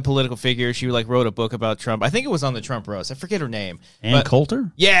 she's like a political figure. She like wrote a book about Trump. I think it was on the Trump roast. I forget her name. Ann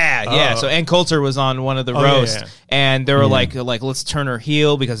Coulter? Yeah. So Ann Coulter was on one of the roasts, and they were like, let's turn her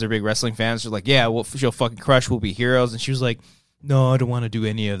heel because they're big wrestling fans. They're like, yeah, she'll fucking crush. We'll be heroes. And she was like, no, I don't want to do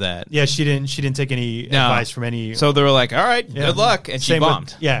any of that. Yeah, she didn't take any advice from any. So they were like, all right, good luck, and she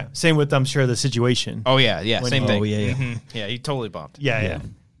bombed. Same with I'm sure The Situation. Oh yeah, same thing. Oh yeah. Mm-hmm. Yeah, he totally bombed. Yeah.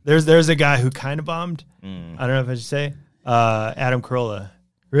 There's a guy who kind of bombed. I don't know if I should say Adam Carolla.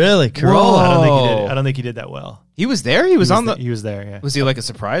 Really, Carolla? I don't think he did that well. He was there. He was there. Yeah. Was he like a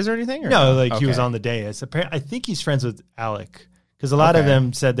surprise or anything? Or no, like he was on the day. I think he's friends with Alec because a lot of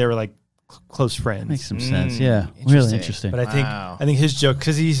them said they were like close friends. Makes some sense. Yeah, really interesting. But I think his joke,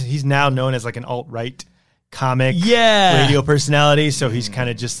 because he's now known as like an alt-right comic, yeah, radio personality. So he's kind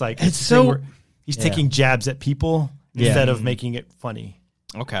of just like he's taking jabs at people instead of making it funny.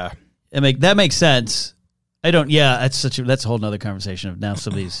 Okay, that makes sense. I don't. Yeah, that's a whole nother conversation of now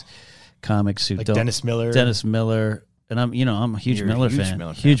some of these comics who like don't. Dennis Miller, and I'm a huge Miller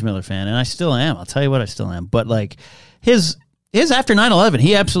fan, huge Miller fan, and I still am. I'll tell you what, I still am. But like his after 9/11,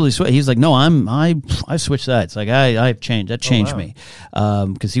 he absolutely switched. He's like, no, I switched sides. Like I've changed. That changed me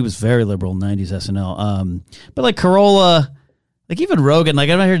because he was very liberal in 90s SNL. But like Carolla, like even Rogan, like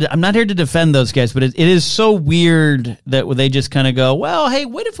I'm not here to defend those guys, but it is so weird that they just kind of go, well, hey,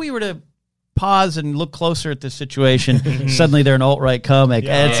 what if we were to pause and look closer at this situation? Suddenly they're an alt-right comic.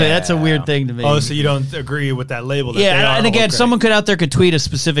 And that's a weird thing to me. Oh, so you don't agree with that label? And again, someone could tweet a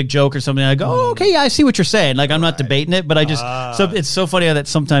specific joke or something. I go, oh, okay, yeah, I see what you're saying. Like I'm not debating it, but I just it's so funny how that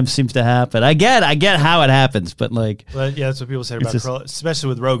sometimes seems to happen. I get how it happens, but like, that's what people say about Carolla, especially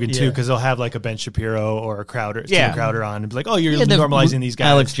with Rogan too, because they'll have like a Ben Shapiro or a Crowder, Tim Crowder on, and be like, oh, you're normalizing these guys.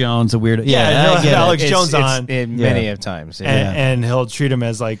 Alex Jones, a weirdo. Yeah, Alex Jones on many of times, and he'll treat him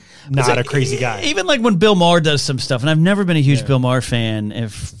as like not a crazy guy. Even like when Bill Maher does some stuff, and I've never been a huge Bill Maher fan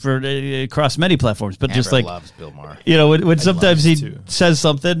across many platforms, but just like loves Bill Maher. When sometimes he says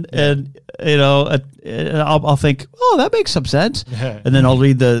something, and I'll think, oh, that makes some sense, and then I'll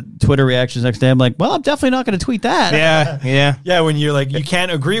read the Twitter reactions next day. I'm like, well, I'm definitely not going to tweet that. Yeah. When you're like, you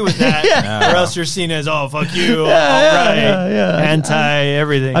can't agree with that, or else you're seen as fuck you, anti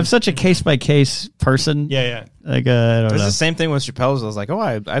everything. I'm such a case by case person. Yeah. Like I don't know. It's the same thing with Chappelle's. I was like, oh,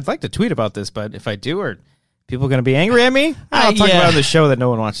 I'd like to tweet about this, but if I do, are people going to be angry at me? I'll talk about it on the show that no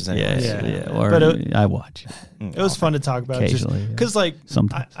one watches anyway. Or I watch. It was fun to talk about occasionally, because I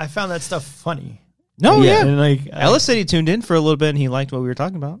found that stuff funny. No, and like Ellis said he tuned in for a little bit and he liked what we were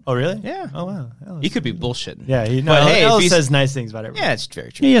talking about. Oh, really? Yeah. Oh, wow. He could be bullshitting. Yeah, Ellis says nice things about everyone. Yeah, it's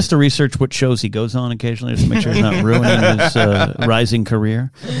very true. He has to research what shows he goes on occasionally just to make sure he's not ruining his rising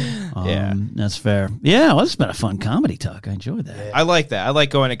career. That's fair. Yeah, well, it's been a fun comedy talk. I enjoyed that. I like that. I like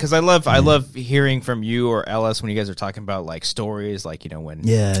going it because I love hearing from you or Ellis when you guys are talking about like stories, like when.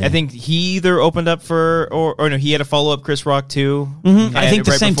 I think he either opened up for or no, he had a follow up Chris Rock too. Mm-hmm. I think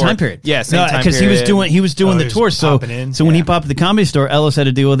the same time period. Yeah, same time period. Because he was doing the tour. So when he popped at the Comedy Store, Ellis had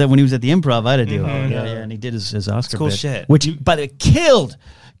to deal with it. When he was at the Improv, I had to deal with it. And he did his Oscar cool bit, shit. which but it killed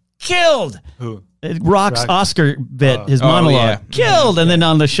who Rock's Oscar bit, his monologue killed, and then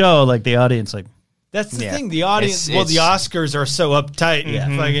on the show, like the audience, like that's the thing. The audience, the Oscars are so uptight.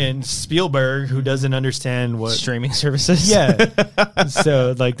 Fucking Spielberg, who doesn't understand what streaming services.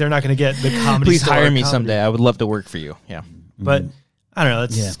 So like they're not going to get the comedy. Please hire me someday. I would love to work for you. Yeah, but I don't know.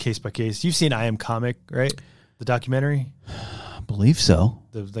 That's case by case. You've seen I Am Comic, right? The documentary. I believe so.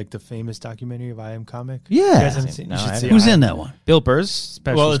 The famous documentary of I Am Comic. Yeah, you guys haven't seen. No, who's in that one? Bill Burr's.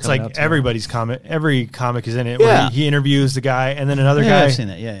 Well, it's like everybody's comic. Every comic is in it. Where he interviews the guy, and then another guy. I've seen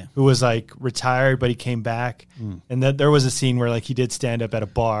that. Yeah. Who was like retired, but he came back, and that there was a scene where like he did stand up at a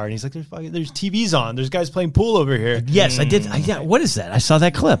bar, and he's like, "There's TVs on. There's guys playing pool over here." Yes, I did. What is that? I saw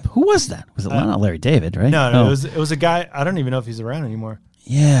that clip. Who was that? Was it not Larry David? Right? No. It was a guy. I don't even know if he's around anymore.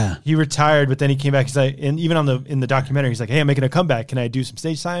 Yeah, he retired, but then he came back. He's like, and even in the documentary, he's like, "Hey, I'm making a comeback. Can I do some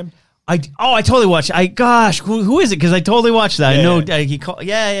stage time?" I totally watched. Who is it? Because I totally watched that. I know he called.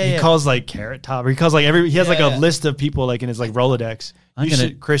 He calls like Carrot Top. Or he calls like he has like a list of people like in his like Rolodex.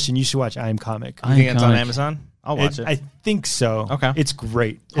 Christian, you should watch I Am Comic. You think it's on Amazon? I'll watch it. I think so. Okay, it's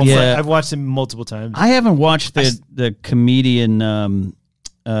great. I've watched it multiple times. I haven't watched the comedian.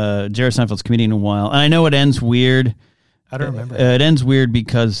 Jerry Seinfeld's comedian in a while, and I know it ends weird. I don't remember. It ends weird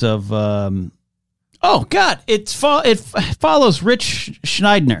because of it follows Rich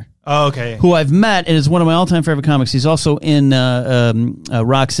Schneidner. Oh, okay. Who I've met and is one of my all-time favorite comics. He's also in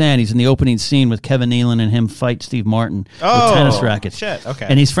Roxanne. He's in the opening scene with Kevin Nealon and him fight Steve Martin with tennis rackets. Shit, okay.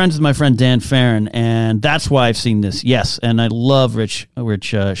 And he's friends with my friend Dan Farron, and that's why I've seen this. Yes, and I love Rich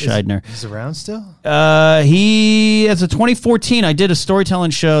Scheidner. He's around still? He, as of 2014, I did a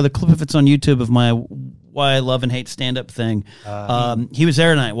storytelling show. The clip of it's on YouTube of my Why I Love and Hate Stand-Up thing. He was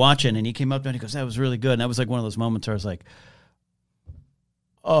there tonight watching, and he came up to me and he goes, that was really good. And that was like one of those moments where I was like,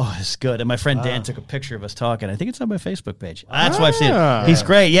 oh, it's good. And my friend Dan took a picture of us talking. I think it's on my Facebook page. That's why I've seen it. He's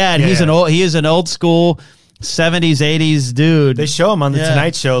great. Yeah, and he is an old school 70s, 80s dude. They show him on the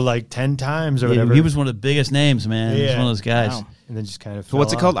Tonight Show like 10 times or whatever. He was one of the biggest names, man. He was one of those guys. Wow. And then just kind of So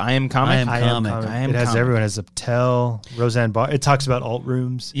what's it called? I Am Comic? I Am Comic. It has everyone. It has Aptel, Roseanne Barr. It talks about alt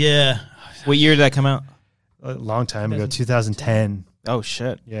rooms. Yeah. What year did that come out? A long time ago, 2010. Oh,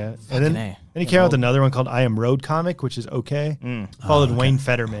 shit. Yeah. And then he came out with another one called I Am Road Comic, which is okay. Followed Wayne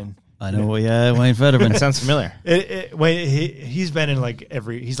Fetterman. I know, Wayne Fetterman. Sounds familiar. He's been in like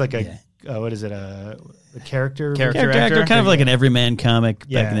he's like a, what is it, a character actor, kind of like an everyman comic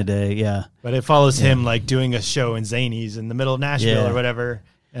back in the day, But it follows him like doing a show in Zanies in the middle of Nashville or whatever.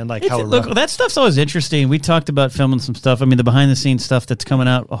 And like look, that stuff's always interesting. We talked about filming some stuff. I mean, the behind-the-scenes stuff that's coming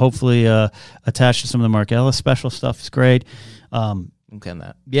out, hopefully attached to some of the Mark Ellis special stuff is great. Okay, on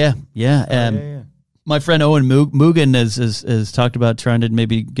that. Yeah. My friend Owen Mugen has talked about trying to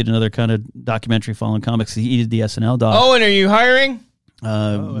maybe get another kind of documentary following comics. He did the SNL doc. Owen, are you hiring?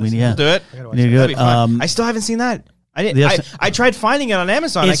 We'll do it. I still haven't seen that. I tried finding it on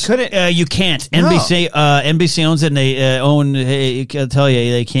Amazon. I couldn't. You can't. NBC owns it, and they own. I'll tell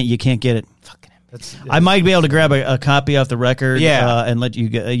you, they can't. You can't get it. I might be able to grab a copy off the record, and let you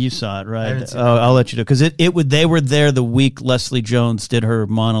get. You saw it, right? I'll let you know because they were there the week Leslie Jones did her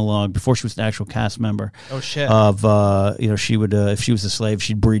monologue before she was an actual cast member. Oh shit! Of she would if she was a slave,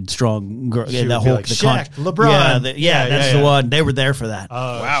 she'd breed strong girls. She would be like Shaq, LeBron. That's the one. They were there for that.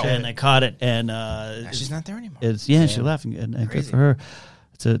 Oh wow! And they caught it, and she's not there anymore. She left, and good for her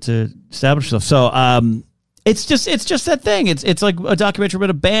to establish herself. So. It's just that thing. It's like a documentary about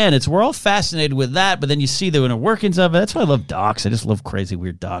a band. We're all fascinated with that, but then you see the inner workings of it. That's why I love docs. I just love crazy,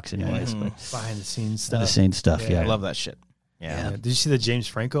 weird docs, anyways. But behind the scenes stuff. Behind the scenes stuff. Yeah, I love that shit. Yeah. Did you see the James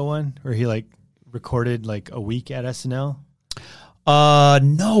Franco one where he like recorded like a week at SNL?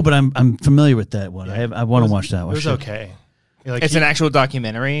 No, but I'm familiar with that one. Yeah. I want to watch that one. It was okay. Like it's an actual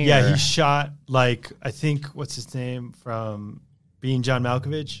documentary. Yeah, he shot like I think what's his name from Being John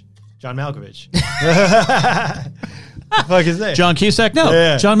Malkovich. John Malkovich. The fuck is that? John Cusack? No.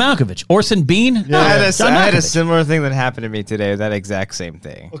 Yeah. John Malkovich. Orson Bean? Yeah. No. I had a similar thing that happened to me today. That exact same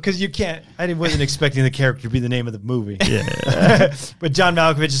thing. Well, because you can't. I wasn't expecting the character to be the name of the movie. Yeah. But John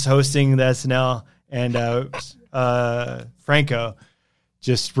Malkovich is hosting the SNL, and Franco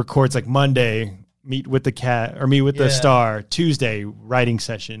just records like Monday. Meet with the cat or meet with the star. Tuesday writing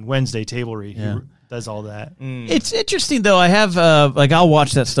session. Wednesday table read. Yeah. He does all that. It's interesting though. I have I'll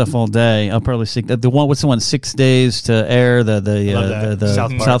watch that stuff all day. I'll probably see the one. What's the one? 6 Days to Air.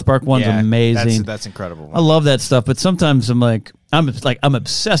 The South Park one's amazing. That's incredible. I love that stuff. But sometimes I'm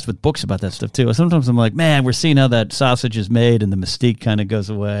obsessed with books about that stuff too. Sometimes I'm like, man, we're seeing how that sausage is made, and the mystique kind of goes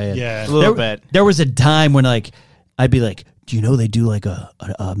away. Yeah, a little bit. There was a time when I'd be like, do you know they do like a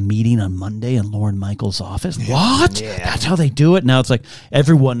meeting on Monday in Lorne Michaels' office? What? Yeah. That's how they do it? Now it's like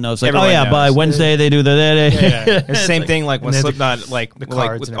everyone knows. Like, everyone knows. By Wednesday they do the It's the same thing like when Slipknot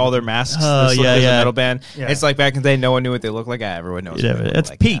with all their masks. The metal band. Yeah. It's like back in the day, no one knew what they looked like. Everyone knows.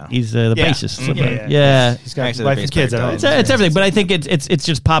 That's Pete. Now. He's the bassist. Yeah. He's got wife and kids. It's everything. But I think it's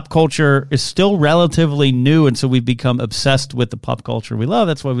just pop culture is still relatively new, and so we've become obsessed with the pop culture we love.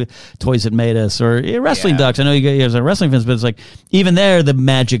 That's why Toys That Made Us or wrestling docs. I know you guys are wrestling fans, but it's like even there the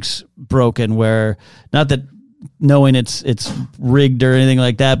magic's broken, where not that knowing it's rigged or anything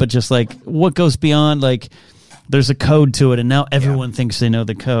like that, but just like what goes beyond, like there's a code to it, and now everyone thinks they know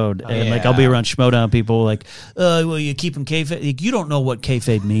the code. And like I'll be around Schmodown people like, well, you keep them kayfabe. Like, you don't know what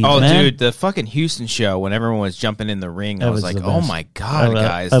kayfabe means. Oh, man. dude, the fucking Houston show when everyone was jumping in the ring, I was like, oh my god,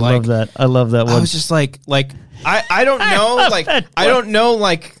 guys! I love that. I love that one. I was just like I don't know, I don't know,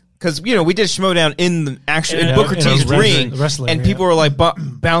 like because we did Schmodown in the in Booker T's ring, and people were like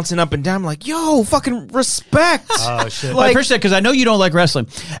bouncing up and down. I'm like, yo, fucking respect. Oh shit! I appreciate it because I know you don't like wrestling.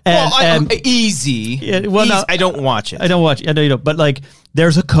 Easy. Yeah, no, I don't watch it. I don't watch it. I know you don't. But like,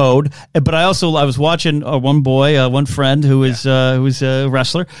 there's a code. But I was watching one boy, one friend who is a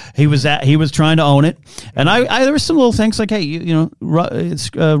wrestler. He was trying to own it, and I there were some little things like, hey,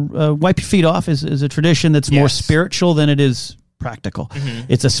 it's wipe your feet off is a tradition that's more spiritual than it is practical.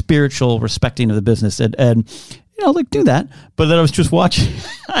 Mm-hmm. It's a spiritual respecting of the business, and do that. But then I was just watching.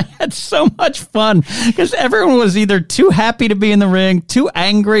 I had so much fun because everyone was either too happy to be in the ring, too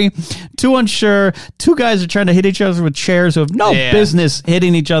angry, too unsure. Two guys are trying to hit each other with chairs who have no business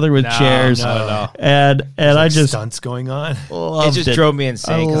hitting each other with chairs. No. And I just stunts going on. It just drove me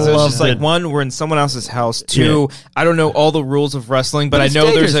insane because it was just like, one, we're in someone else's house. Two, I don't know all the rules of wrestling, but I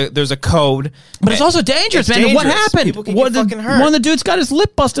know there's a code. But it's also dangerous, man. Dangerous. What happened? People can get fucking hurt. One of the dudes got his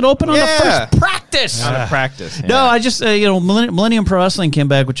lip busted open on the first practice. On a practice. Yeah. No, I just Millennium Pro Wrestling came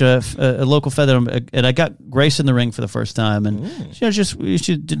back, which a local feather, and I got Grace in the ring for the first time, and she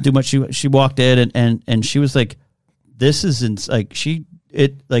didn't do much. She walked in and she was like, "This isn't like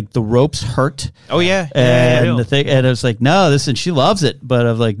the ropes hurt." Oh yeah, and the thing, and I was like, "No, this," and she loves it, but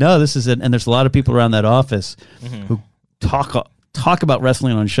I was like, "No, this isn't." And there's a lot of people around that office who talk about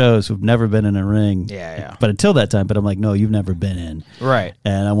wrestling on shows who've never been in a ring. Yeah. But until that time, I'm like, no, you've never been in. Right.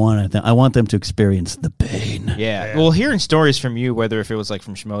 And I want them to experience the pain. Yeah. Well, hearing stories from you, whether if it was like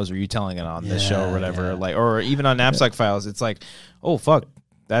from Schmoes or you telling it on this show or whatever, or even on Napzok Files, it's like, oh fuck.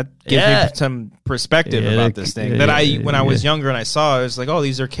 That gives me some perspective about this thing that when I was younger and I saw, I was like, oh,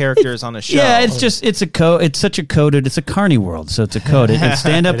 these are characters on a show. Yeah, it's a code. It's such a coded. It's a carny world, so it's a code. And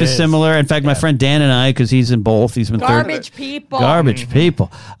stand up is similar. In fact, my friend Dan and I, because he's in both, he's been Garbage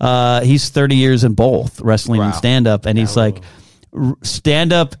people. He's 30 years in both wrestling and stand up, and he's like,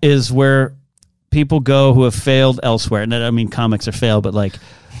 stand up is where people go who have failed elsewhere. And I mean, comics are failed, but like,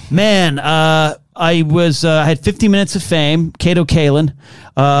 man, I had 15 minutes of fame, Kato Kalin.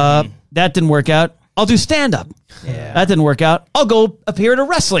 That didn't work out. I'll do stand-up. Yeah. That didn't work out. I'll go appear at a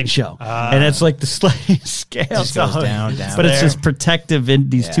wrestling show. And it's like the sliding scale. It just goes down. But it's just protective in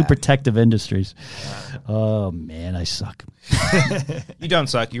these two protective industries. Yeah. Oh, man, I suck. You don't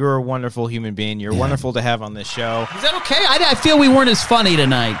suck. You're a wonderful human being. You're wonderful to have on this show. Is that okay? I feel we weren't as funny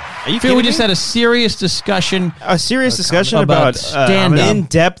tonight. Are you feel we just had a serious discussion. About stand-up.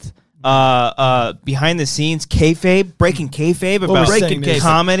 In-depth behind the scenes breaking kayfabe about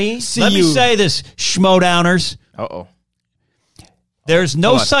comedy. Let me say this, Schmodowners. Uh-oh. There's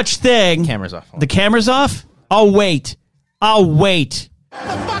no such thing. Camera's off. The camera's off? I'll wait. The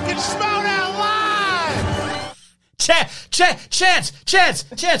fucking Schmodown Live! Chance,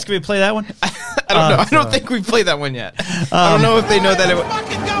 can we play that one? I don't know. I don't think we've played that one yet. I don't know if they know that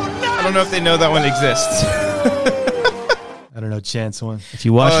I don't know if they know that one exists. I don't know, Chance one. If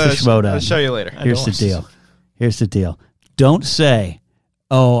you watch the Schmodown, I'll show you later. Here's the deal. Don't say,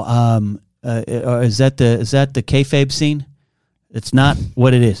 is that the kayfabe scene? It's not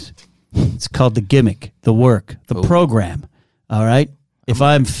what it is. It's called the gimmick, the work, the program. All right? If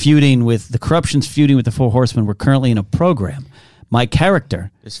I'm feuding with, the corruption's feuding with the Four Horsemen, we're currently in a program. My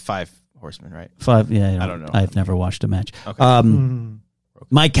character... There's 5 horsemen, right? 5, yeah. I don't know. I've never watched a match. Okay.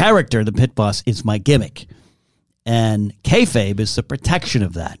 My character, the pit boss, is my gimmick. And kayfabe is the protection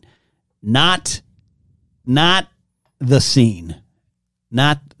of that. Not the scene.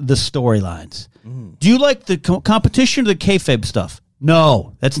 Not the storylines. Do you like the competition or the kayfabe stuff?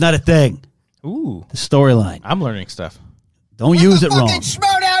 No, that's not a thing. Ooh. The storyline. I'm learning stuff. Don't use it wrong.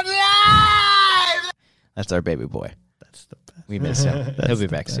 Schmodown Live! That's our baby boy. That's the best. We miss him. He'll be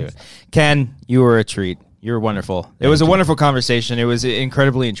back soon. Ken, you were a treat. You were wonderful. It was a wonderful conversation. It was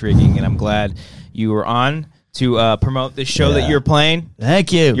incredibly intriguing, and I'm glad you were on to promote this show that you're playing.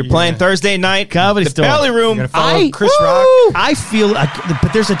 Thank you. You're playing Thursday night. Comedy Store. Valley Room. You're gonna follow Chris Rock. I feel,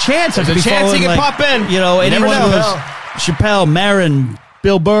 but there's a chance. There's a chance he can pop in. You know, anyone who is Chappelle, Maron,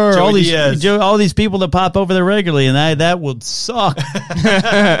 Bill Burr, all these people that pop over there regularly, and that would suck.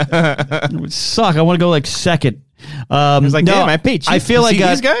 It would suck. I want to go like second. It's like, damn, I paid cheap. I feel like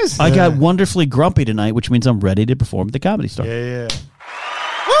these guys. I got wonderfully grumpy tonight, which means I'm ready to perform at the Comedy Store. Yeah.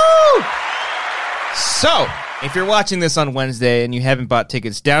 Woo! So, if you're watching this on Wednesday and you haven't bought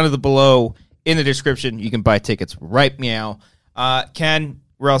tickets, down to the below in the description, you can buy tickets right meow. Ken,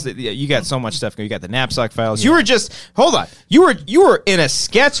 where else? You got so much stuff. You got the Napzok Files. You were just hold on. You were in a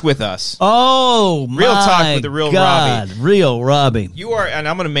sketch with us. Oh, my Real Talk with the Real God. Robbie. Real Robbie. You are, and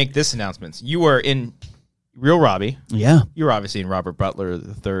I'm going to make this announcement. You are in Real Robbie. Yeah. You're obviously in Robert Butler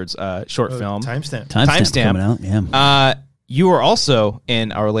III's short film. Timestamp coming out. Yeah. you were also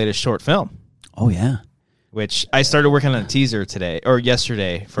in our latest short film. Oh, yeah. Which I started working on a teaser today or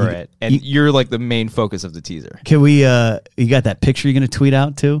yesterday for it, and you're like the main focus of the teaser. Can we? You got that picture you're going to tweet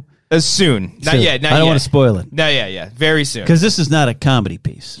out too? Soon, not yet. Not I don't yet. want to spoil it. No, yeah, very soon. Because this is not a comedy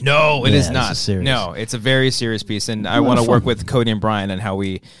piece. No, it is this not. is serious. No, it's a very serious piece, and I want to work with Cody and Brian on how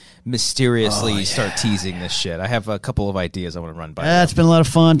we mysteriously start teasing this shit. I have a couple of ideas I want to run by. It's been a lot of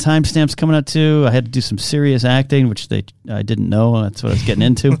fun. Timestamps coming out too. I had to do some serious acting, which I didn't know. That's what I was getting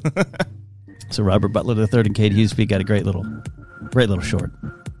into. So Robert Butler III and Kate Huseby got a great little short.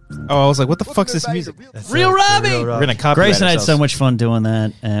 Oh, I was like, what the fuck's this music? Real Robbie! We're going to copyright Grace and I had ourselves. so much fun doing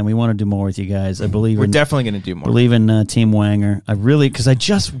that, and we want to do more with you guys. I believe We're definitely going to do more. Believe in Team Wanger. Because I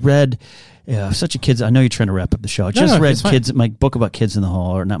just read such a kids. I know you're trying to wrap up the show. I just read my book about Kids in the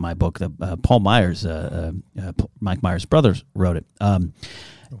Hall, or not my book. Paul Myers, Mike Myers' brothers wrote it.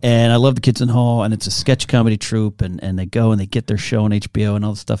 And I love the Kids in the Hall, and it's a sketch comedy troupe, and they go and they get their show on HBO and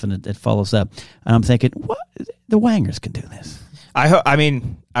all this stuff, and it follows up. And I'm thinking, what? The Wangers can do this. I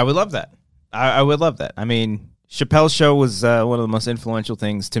mean, I would love that. I would love that. I mean, Chappelle's show was one of the most influential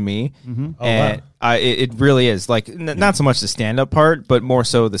things to me, and it really is. Like, not so much the stand-up part, but more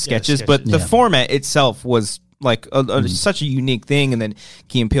so the sketches. But the format itself was like such a unique thing, and then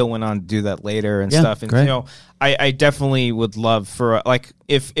Key and Peele went on to do that later and stuff. And great. I definitely would love for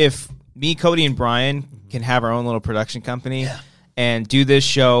if me, Cody, and Brian can have our own little production company and do this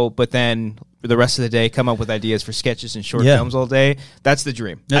show, but then the rest of the day come up with ideas for sketches and short films all day. That's the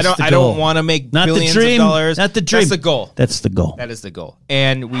dream. I don't want to make billions of dollars. Not the dream. That's the goal. That's the goal. That is the goal.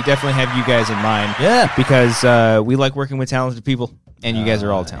 And we definitely have you guys in mind. Yeah. Because we like working with talented people, and you guys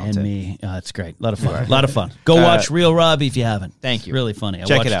are all talented. And me. It's great. A lot of fun. A lot of fun. Go watch Real Robbie if you haven't. Thank you. It's really funny. I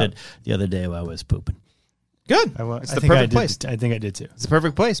Check watched it out. the other day while I was pooping. Good. It's the perfect place. I think I did too. It's the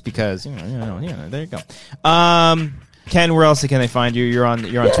perfect place because there you go. Ken, where else can they find you? You're on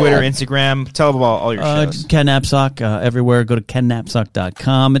Twitter, Instagram. Tell them about all your shows. Ken Napzok everywhere. Go to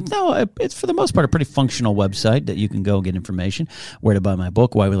kennapzok.com. It's for the most part a pretty functional website that you can go get information. Where to buy my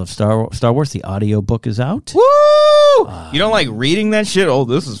book, Why We Love Star Wars. The audio book is out. Woo! You don't like reading that shit? Oh,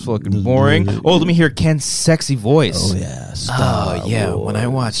 this is fucking boring. Oh, let me hear Ken's sexy voice. Oh, yeah. When I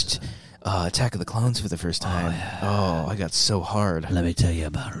watched Attack of the Clones for the first time, I got so hard. Let me tell you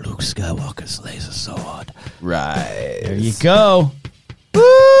about Luke Skywalker's laser sword. Right. There you go.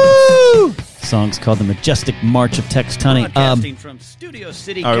 Woo! Song's called The Majestic March of Tex Tunney. Broadcasting from Studio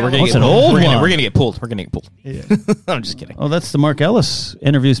City, All right, we're gonna What's get an pulled. old We're one? gonna get pulled. We're gonna get pulled. Yeah. I'm just kidding. Oh, that's the Mark Ellis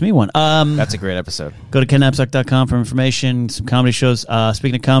interviews me one. That's a great episode. Go to kennapzok.com for information, some comedy shows.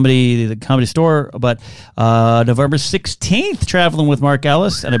 Speaking of comedy, the Comedy Store, but November 16th, traveling with Mark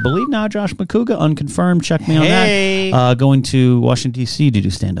Ellis, and I believe now Josh McCouga, unconfirmed. Check me on that. Going to Washington, D.C. to do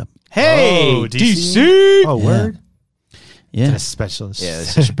stand-up. Hey, Oh, DC. Oh, word. Yeah. That's a specialist. Yeah,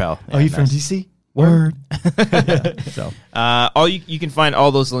 this is Chappelle. Oh, you from DC? Word. So All you can find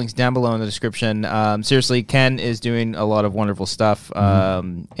all those links down below in the description. Seriously, Ken is doing a lot of wonderful stuff,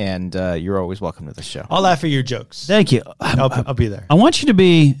 and you're always welcome to the show. I'll laugh at your jokes. thank you. I'll be there. I want you to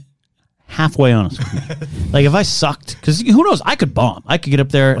be halfway honest with me. Like if I sucked, because who knows, I could bomb. I could get up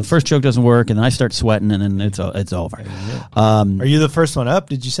there, and the first joke doesn't work, and then I start sweating, and then it's over. Are you the first one up?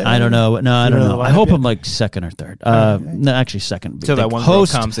 Did you say? I don't know. No, I don't know know. the I hope lineup I'm like second or third. No, actually second. So that Like one girl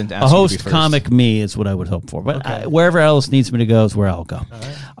comes and asks a you to be host first. comic me is what I would hope for. But Okay. wherever else needs me to go is where I'll go.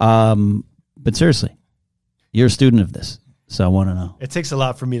 But seriously, you're a student of this, so I want to know. It takes a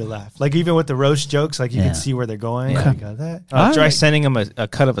lot for me to laugh. Like even with the roast jokes, like you Yeah. can see where they're going. Okay. You got that. All Try right. sending him a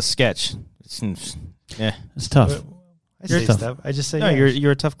cut of a sketch. Yeah. It's tough. I You're say tough. stuff. I just say No, yeah.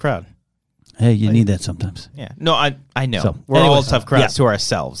 you're a tough crowd. Hey, you need that sometimes. Yeah. No, I know. So, We're all anyways, tough crowds yeah. to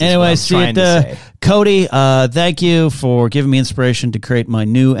ourselves. is what Anyway, I'm see trying it, to say. Cody. Thank you for giving me inspiration to create my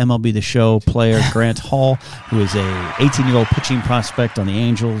new MLB The Show player, Grant Hall, who is a 18-year-old pitching prospect on the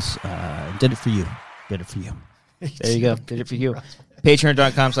Angels. Did it for you. Did it for you. There you go. Did it for you.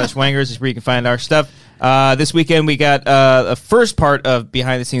 Patreon.com/Wangers is where you can find our stuff. This weekend we got a first part of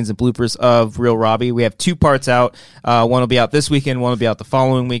behind the scenes and bloopers of Real Robbie. We have 2 parts out. One will be out this weekend. One will be out the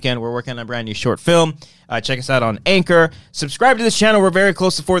following weekend. We're working on a brand new short film. Check us out on Anchor. Subscribe to this channel. We're very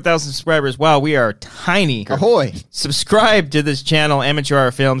close to 4,000 subscribers. Wow, we are tiny. Ahoy. Subscribe to this channel, Amateur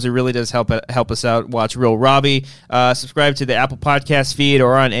Hour Films. It really does help us out. Watch Real Robbie. Subscribe to the Apple Podcast feed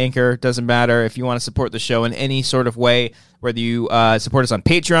or on Anchor. Doesn't matter. If you want to support the show in any sort of way, whether you support us on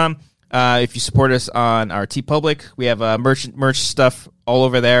Patreon, if you support us on our TeePublic, we have merch stuff all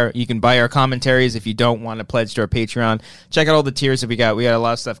over there. You can buy our commentaries if you don't want to pledge to our Patreon. Check out all the tiers that we got. We got a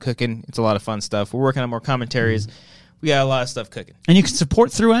lot of stuff cooking. It's a lot of fun stuff. We're working on more commentaries. We got a lot of stuff cooking. And you can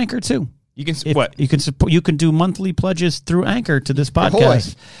support through Anchor, too. You can what? You can support. You can do monthly pledges through Anchor to this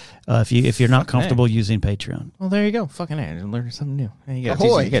podcast. If you're not comfortable using Patreon. Well, there you go. Fucking A. I learned something new. You got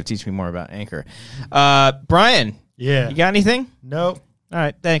to teach me more about Anchor. Brian. Yeah. You got anything? Nope. All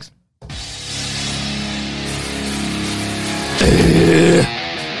right. Thanks.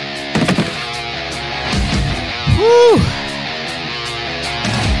 Woo.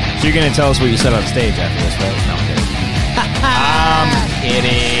 So you're gonna tell us what you said on stage after this, right? No, I'm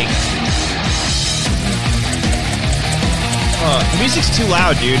kidding. The music's too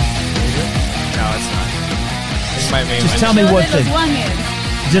loud, dude. No, it's not. This might be Just tell me one thing.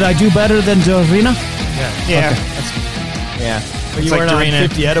 Did I do better than Dorina? Yeah. Okay, that's good. Yeah. But you weren't on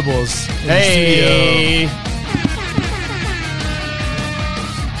 50 edibles. In the studio.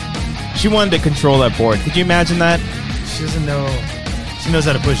 She wanted to control that board. Could you imagine that? She doesn't know. She knows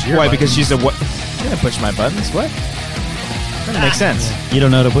how to push your Why? buttons. Because she's a what? She didn't push my buttons. What? Doesn't make sense. You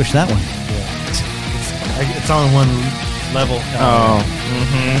don't know how to push that one. It's on one level. Oh.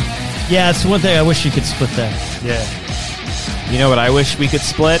 Mm-hmm. Yeah, it's one thing. I wish you could split that. Yeah. You know what I wish we could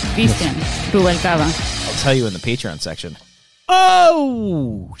split? Christian, Rubalcaba. I'll tell you in the Patreon section.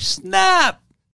 Oh, snap.